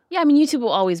of it? Yeah, I mean, YouTube will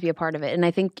always be a part of it. And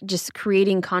I think just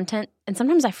creating content, and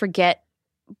sometimes I forget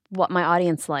what my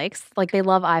audience likes. Like, they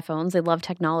love iPhones, they love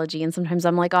technology, and sometimes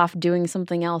I'm like off doing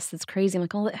something else that's crazy. I'm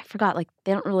like, oh, I forgot. Like,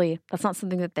 they don't really, that's not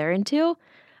something that they're into.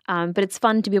 But it's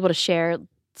fun to be able to share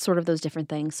sort of those different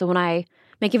things. So when I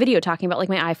make a video talking about like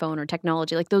my iPhone or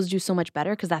technology, like those do so much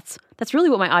better because that's really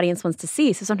what my audience wants to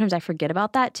see. So sometimes I forget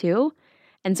about that too.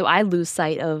 And so I lose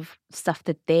sight of stuff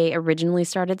that they originally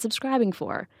started subscribing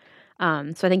for.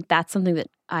 So I think that's something that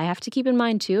I have to keep in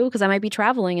mind too, because I might be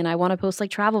traveling and I want to post like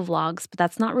travel vlogs, but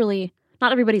that's not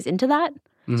everybody's into that.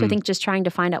 Mm-hmm. So I think just trying to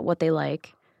find out what they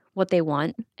like, what they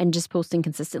want, and just posting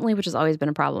consistently, which has always been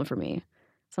a problem for me.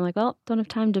 So I'm like, well, don't have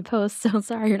time to post, so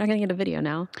sorry, you're not going to get a video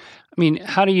now. I mean,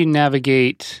 how do you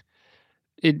navigate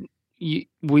it?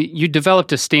 You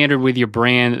developed a standard with your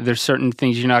brand. There's certain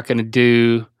things you're not going to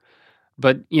do.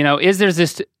 But, is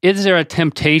there a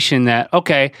temptation that,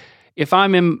 okay, if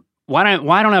I'm in, why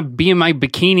don't I be in my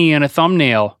bikini in a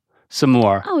thumbnail some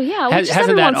more? Oh, yeah. Just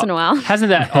every once in a while. Hasn't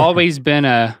that always been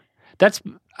I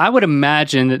would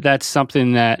imagine that's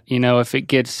something that,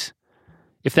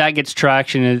 if that gets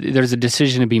traction, there's a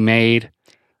decision to be made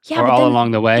all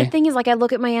along the way. The thing is, like, I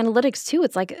look at my analytics too.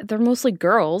 It's like they're mostly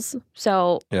girls.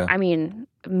 So, yeah. I mean,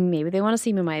 maybe they want to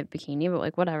see me in my bikini, but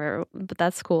like, whatever. But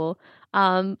that's cool.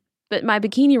 But my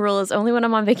bikini rule is only when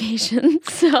I'm on vacation.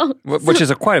 Which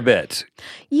is quite a bit.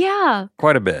 Yeah.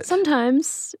 Quite a bit.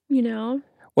 Sometimes,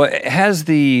 Well, has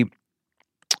the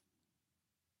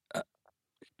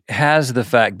has the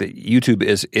fact that YouTube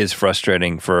is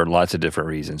frustrating for lots of different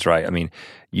reasons, right? I mean,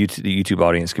 the YouTube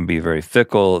audience can be very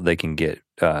fickle. They can get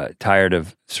tired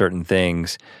of certain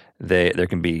things. There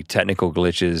can be technical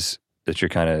glitches that you're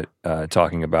kind of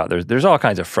talking about. There's all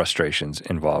kinds of frustrations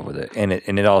involved with it, and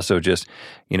it also just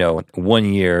 1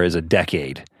 year is a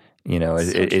decade.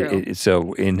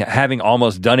 So in having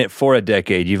almost done it for a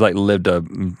decade, you've like lived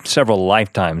several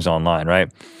lifetimes online,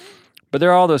 right? But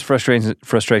there are all those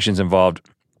frustrations involved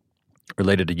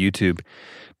related to YouTube.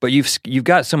 But you've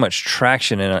got so much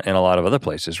traction in a lot of other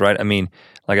places, right? I mean,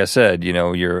 like I said,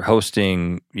 you're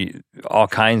hosting all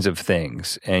kinds of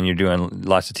things, and you're doing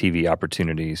lots of TV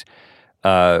opportunities.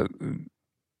 How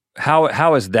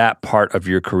is that part of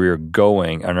your career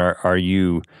going? And are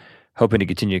you hoping to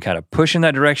continue to kind of push in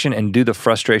that direction, and do the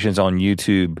frustrations on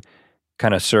YouTube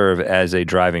kind of serve as a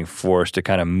driving force to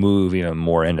kind of move even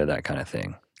more into that kind of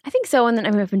thing? I think so. And then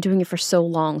I've been doing it for so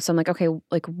long. So I'm like, okay,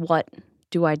 like what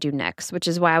do I do next? Which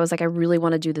is why I was like, I really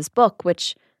want to do this book,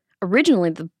 which originally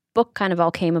the book kind of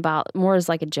all came about more as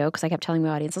like a joke, because I kept telling my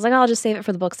audience, I was like, I'll just save it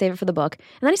for the book.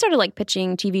 And then I started like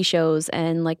pitching TV shows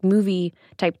and like movie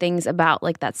type things about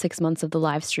like that 6 months of the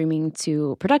live streaming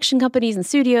to production companies and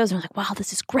studios. And I'm like, wow,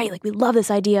 this is great. Like, we love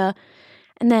this idea.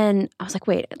 And then I was like,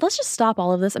 wait, let's just stop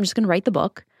all of this. I'm just going to write the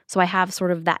book. So I have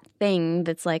sort of that thing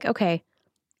that's like, okay,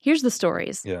 here's the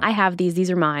stories. Yeah. I have these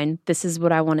are mine. This is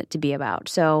what I want it to be about.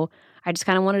 So I just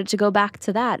kind of wanted to go back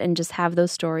to that and just have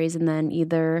those stories, and then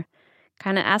either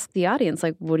kind of ask the audience,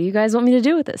 like, what do you guys want me to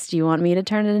do with this? Do you want me to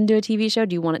turn it into a TV show?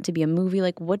 Do you want it to be a movie?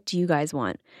 Like, what do you guys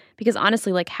want? Because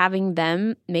honestly, like, having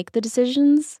them make the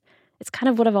decisions, it's kind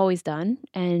of what I've always done.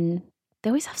 And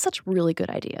they always have such really good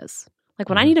ideas. Like,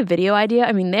 when I need a video idea,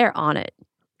 I mean, they're on it.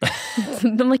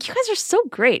 I'm like, you guys are so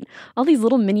great. All these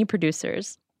little mini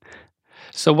producers.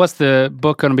 So what's the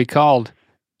book going to be called?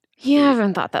 Yeah, I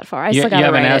haven't thought that far. I still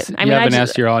gotta write it. I haven't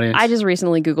asked your audience. I just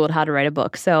recently Googled how to write a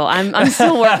book, so I'm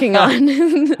still working on.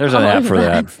 There's an app for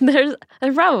that.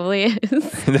 There probably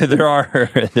is. There are.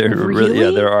 Really?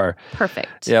 Yeah, there are.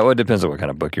 Perfect. Yeah, well, it depends on what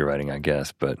kind of book you're writing, I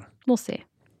guess, but We'll see.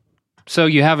 So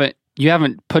you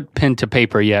haven't put pen to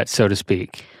paper yet, so to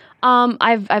speak.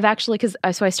 I've actually,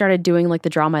 so I started doing like the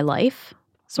Draw My Life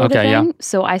sort of thing. Yeah.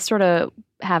 So I sort of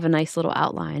have a nice little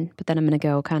outline, but then I'm going to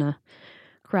go kind of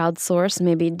crowdsource,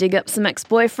 maybe dig up some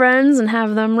ex-boyfriends and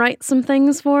have them write some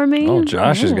things for me. oh,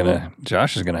 Josh is gonna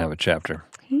have a chapter.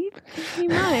 He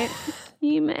might.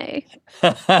 He may.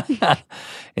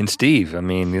 And Steve, I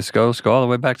mean, let's go all the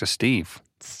way back to Steve.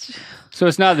 So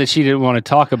it's not that she didn't want to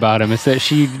talk about him; it's that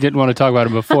she didn't want to talk about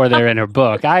him before they're in her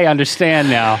book. I understand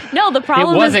now. No, the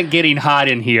problem it wasn't getting hot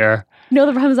in here. No,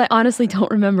 the problem is I honestly don't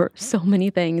remember so many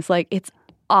things. Like, it's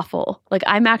awful. Like,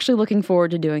 I'm actually looking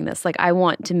forward to doing this. Like, I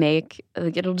want to make,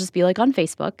 like, it'll just be like on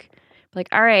Facebook. Like,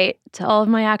 all right, to all of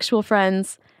my actual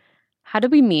friends, how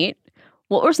did we meet?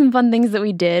 What were some fun things that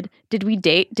we did? Did we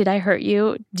date? Did I hurt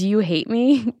you? Do you hate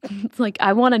me? It's like,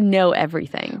 I want to know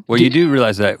everything. Well, you do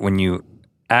realize that when you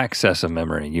access a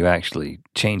memory, you actually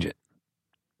change it.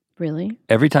 Really?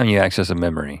 Every time you access a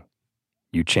memory,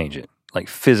 you change it. Like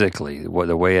physically,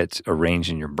 the way it's arranged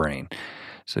in your brain.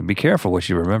 So be careful what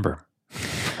you remember.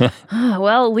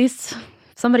 Well, at least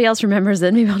somebody else remembers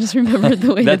it. Maybe I'll just remember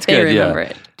the way that they remember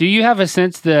it. Do you have a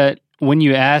sense that when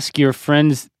you ask your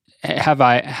friends, how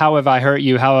have I hurt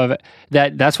you?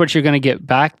 That's what you're going to get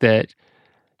back, that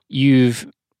you've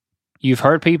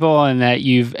hurt people and that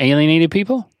you've alienated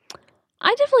people?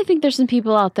 I definitely think there's some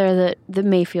people out there that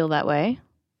may feel that way.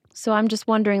 So I'm just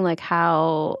wondering, like,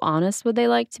 how honest would they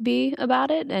like to be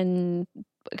about it? And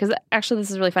because actually,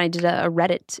 this is really funny. I did a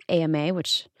Reddit AMA,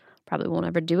 which probably won't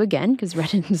ever do again because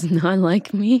Reddit does not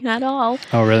like me at all.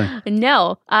 Oh, really?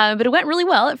 No, but it went really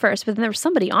well at first. But then there was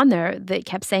somebody on there that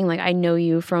kept saying, like, I know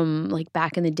you from like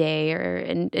back in the day,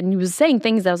 and he was saying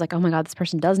things that I was like, oh my God, this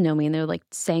person does know me, and they're like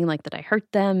saying like that I hurt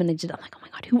them, and I'm like, oh my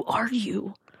God, who are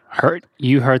you?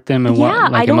 You hurt them and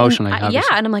what, like emotionally? Yeah,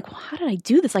 and I'm like, well, how did I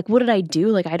do this? Like, what did I do?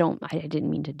 Like, I didn't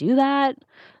mean to do that.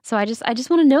 So I just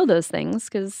want to know those things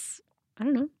because I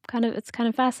don't know, it's kind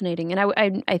of fascinating. And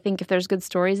I think if there's good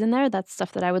stories in there, that's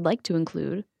stuff that I would like to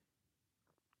include.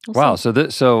 Wow. So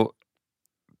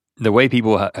the way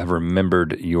people have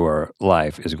remembered your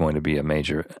life is going to be a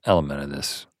major element of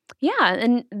this. Yeah,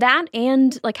 and that,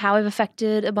 and like how I've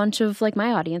affected a bunch of like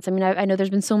my audience. I mean, I know there's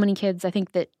been so many kids. I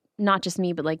think that not just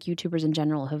me, but like YouTubers in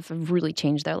general have really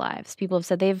changed their lives. People have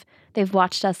said they've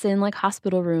watched us in like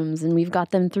hospital rooms and we've got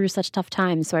them through such tough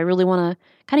times. So I really want to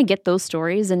kind of get those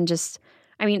stories and just,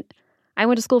 I mean, I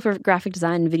went to school for graphic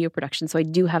design and video production, so I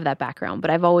do have that background, but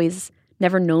I've always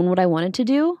never known what I wanted to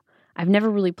do. I've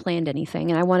never really planned anything.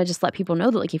 And I want to just let people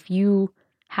know that like if you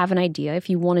have an idea, if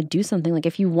you want to do something, like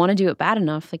if you want to do it bad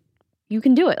enough, like you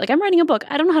can do it. Like I'm writing a book.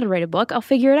 I don't know how to write a book. I'll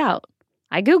figure it out.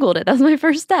 I Googled it. That was my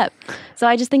first step. So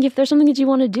I just think if there's something that you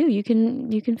want to do, you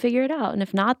can figure it out. And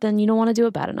if not, then you don't want to do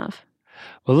it bad enough.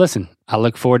 Well, listen, I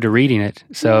look forward to reading it.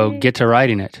 So get to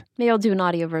writing it. Maybe I'll do an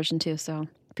audio version too. So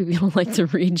if people don't like to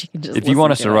read, you can just If you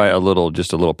want us to write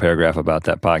just a little paragraph about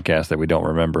that podcast that we don't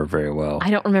remember very well. I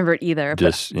don't remember it either.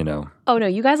 Just, Oh no,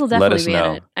 you guys will definitely be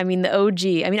know. in it. I mean, the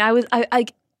OG. I mean,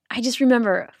 I just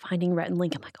remember finding Rhett and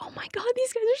Link. I'm like, oh my God,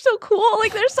 these guys are so cool.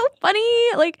 Like, they're so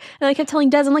funny. Like, and I kept telling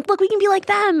Des, I'm like, look, we can be like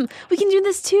them. We can do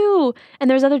this too. And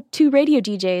there's other 2 radio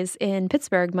DJs in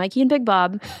Pittsburgh, Mikey and Big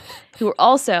Bob, who were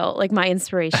also like my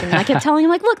inspiration. And I kept telling him,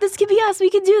 like, look, this could be us. We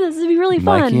could do this. This would be really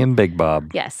fun. Mikey and Big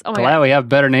Bob. Yes. Oh my Glad God. we have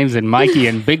better names than Mikey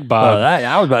and Big Bob.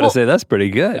 I was about to say that's pretty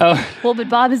good. Oh, Well, but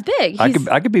Bob is big.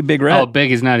 I could be Big Red. oh,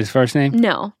 Big is not his first name?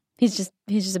 No, he's just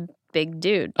a big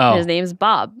dude. Oh. His name's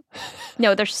Bob.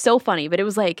 No, they're so funny, but it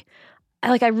was like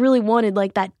I really wanted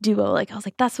like that duo. Like I was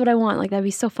like, that's what I want. Like that'd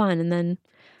be so fun. And then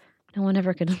no one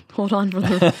ever could hold on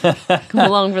come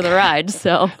along for the ride.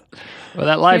 So Well,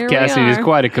 that live Here we casting is are.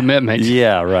 quite a commitment.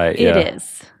 Yeah, right. Yeah. it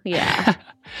is. Yeah.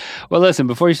 Well, listen,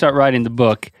 before you start writing the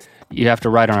book, you have to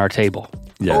write on our table.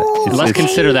 Yeah. Ooh. Let's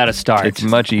consider that a start. It's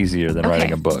much easier than Okay.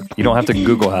 writing a book. You don't have to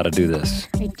Google how to do this.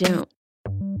 I don't.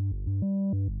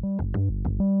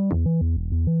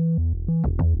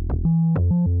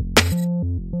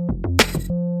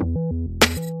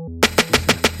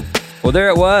 Well, there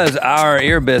it was, our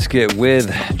ear biscuit with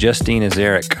Justine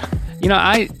Azaric. You know,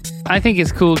 I think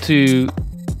it's cool to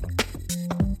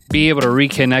be able to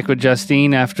reconnect with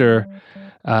Justine after,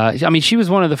 she was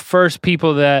one of the first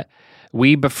people that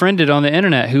we befriended on the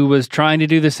internet who was trying to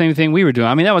do the same thing we were doing.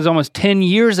 I mean, that was almost 10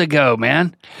 years ago,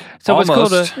 man. So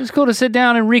Almost. it was cool to sit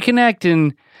down and reconnect,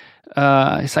 and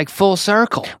it's like full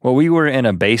circle. Well, we were in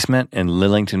a basement in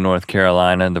Lillington, North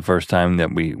Carolina, the first time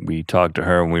that we talked to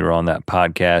her when we were on that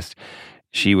podcast.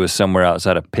 She was somewhere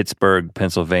outside of Pittsburgh,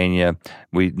 Pennsylvania.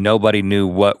 Nobody knew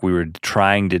what we were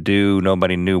trying to do.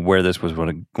 Nobody knew where this was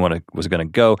going to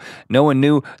go. No one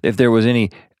knew if there was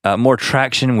any more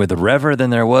traction with Rever than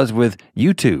there was with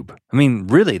YouTube. I mean,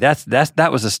 really, that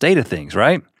was the state of things,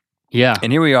 right? Yeah.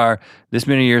 And here we are, this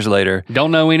many years later.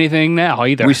 Don't know anything now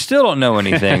either. We still don't know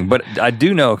anything, but I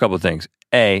do know a couple of things.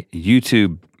 A,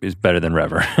 YouTube is better than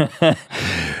Rever.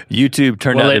 YouTube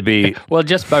turned out to be... Well,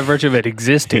 just by virtue of it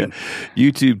existing.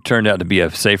 YouTube turned out to be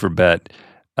a safer bet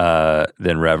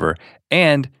than Rever.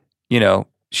 And,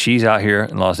 she's out here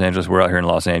in Los Angeles, we're out here in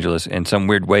Los Angeles, in some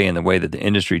weird way, in the way that the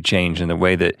industry changed and the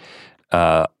way that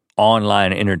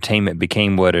online entertainment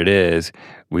became what it is,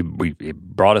 it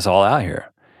brought us all out here.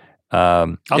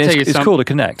 It's cool to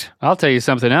connect. I'll tell you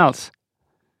something else.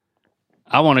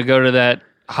 I want to go to that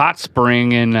hot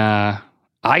spring in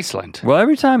Iceland. Well,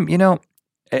 every time,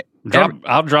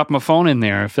 I'll drop my phone in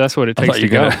there if that's what it takes to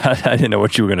go. I didn't know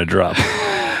what you were going to drop.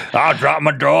 I'll drop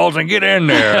my dolls and get in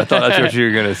there. I thought that's what you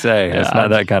were going to say. Yeah, it's not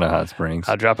that kind of hot springs.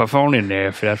 I'll drop a phone in there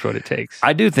if that's what it takes.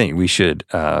 I do think we should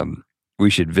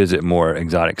visit more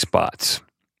exotic spots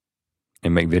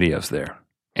and make videos there.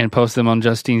 And post them on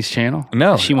Justine's channel?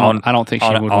 No, she won't. I don't think she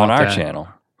would want on our that. channel.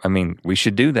 I mean, we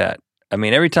should do that. I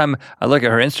mean, every time I look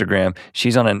at her Instagram,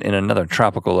 she's in another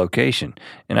tropical location,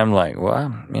 and I'm like, well,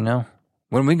 when are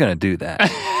we going to do that?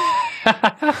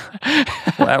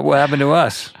 What happened to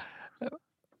us?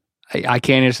 I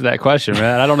can't answer that question,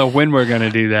 man. I don't know when we're going to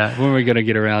do that, when we're going to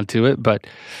get around to it. But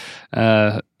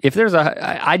if there's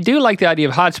I do like the idea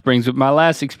of hot springs, but my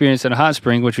last experience in a hot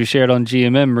spring, which we shared on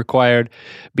GMM, required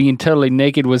being totally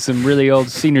naked with some really old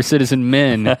senior citizen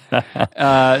men.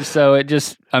 So it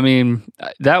just,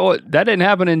 that didn't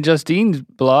happen in Justine's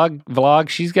vlog.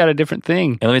 She's got a different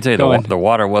thing. And let me tell you, the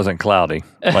water wasn't cloudy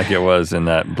like it was in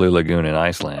that Blue Lagoon in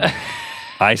Iceland.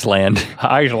 Iceland.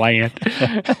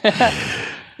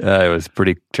 It was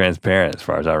pretty transparent as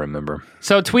far as I remember.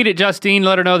 So tweet at Justine,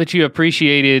 let her know that you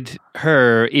appreciated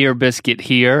her ear biscuit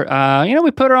here. We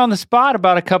put her on the spot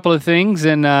about a couple of things,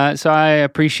 and so I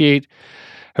appreciate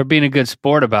her being a good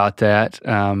sport about that.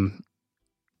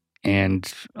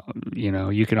 And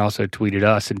you can also tweet at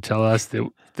us and tell us that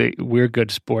we're good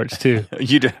sports too.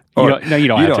 You don't have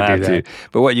to do that.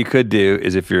 But what you could do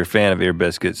is, if you're a fan of ear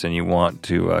biscuits and you want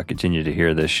to continue to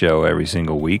hear this show every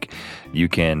single week, you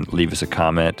can leave us a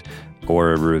comment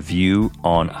or a review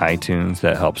on iTunes.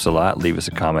 That helps a lot. Leave us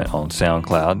a comment on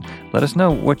SoundCloud. Let us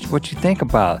know what you think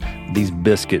about these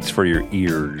biscuits for your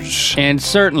ears. And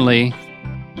certainly,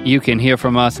 you can hear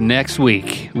from us next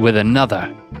week with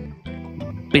another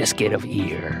biscuit of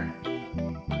ear.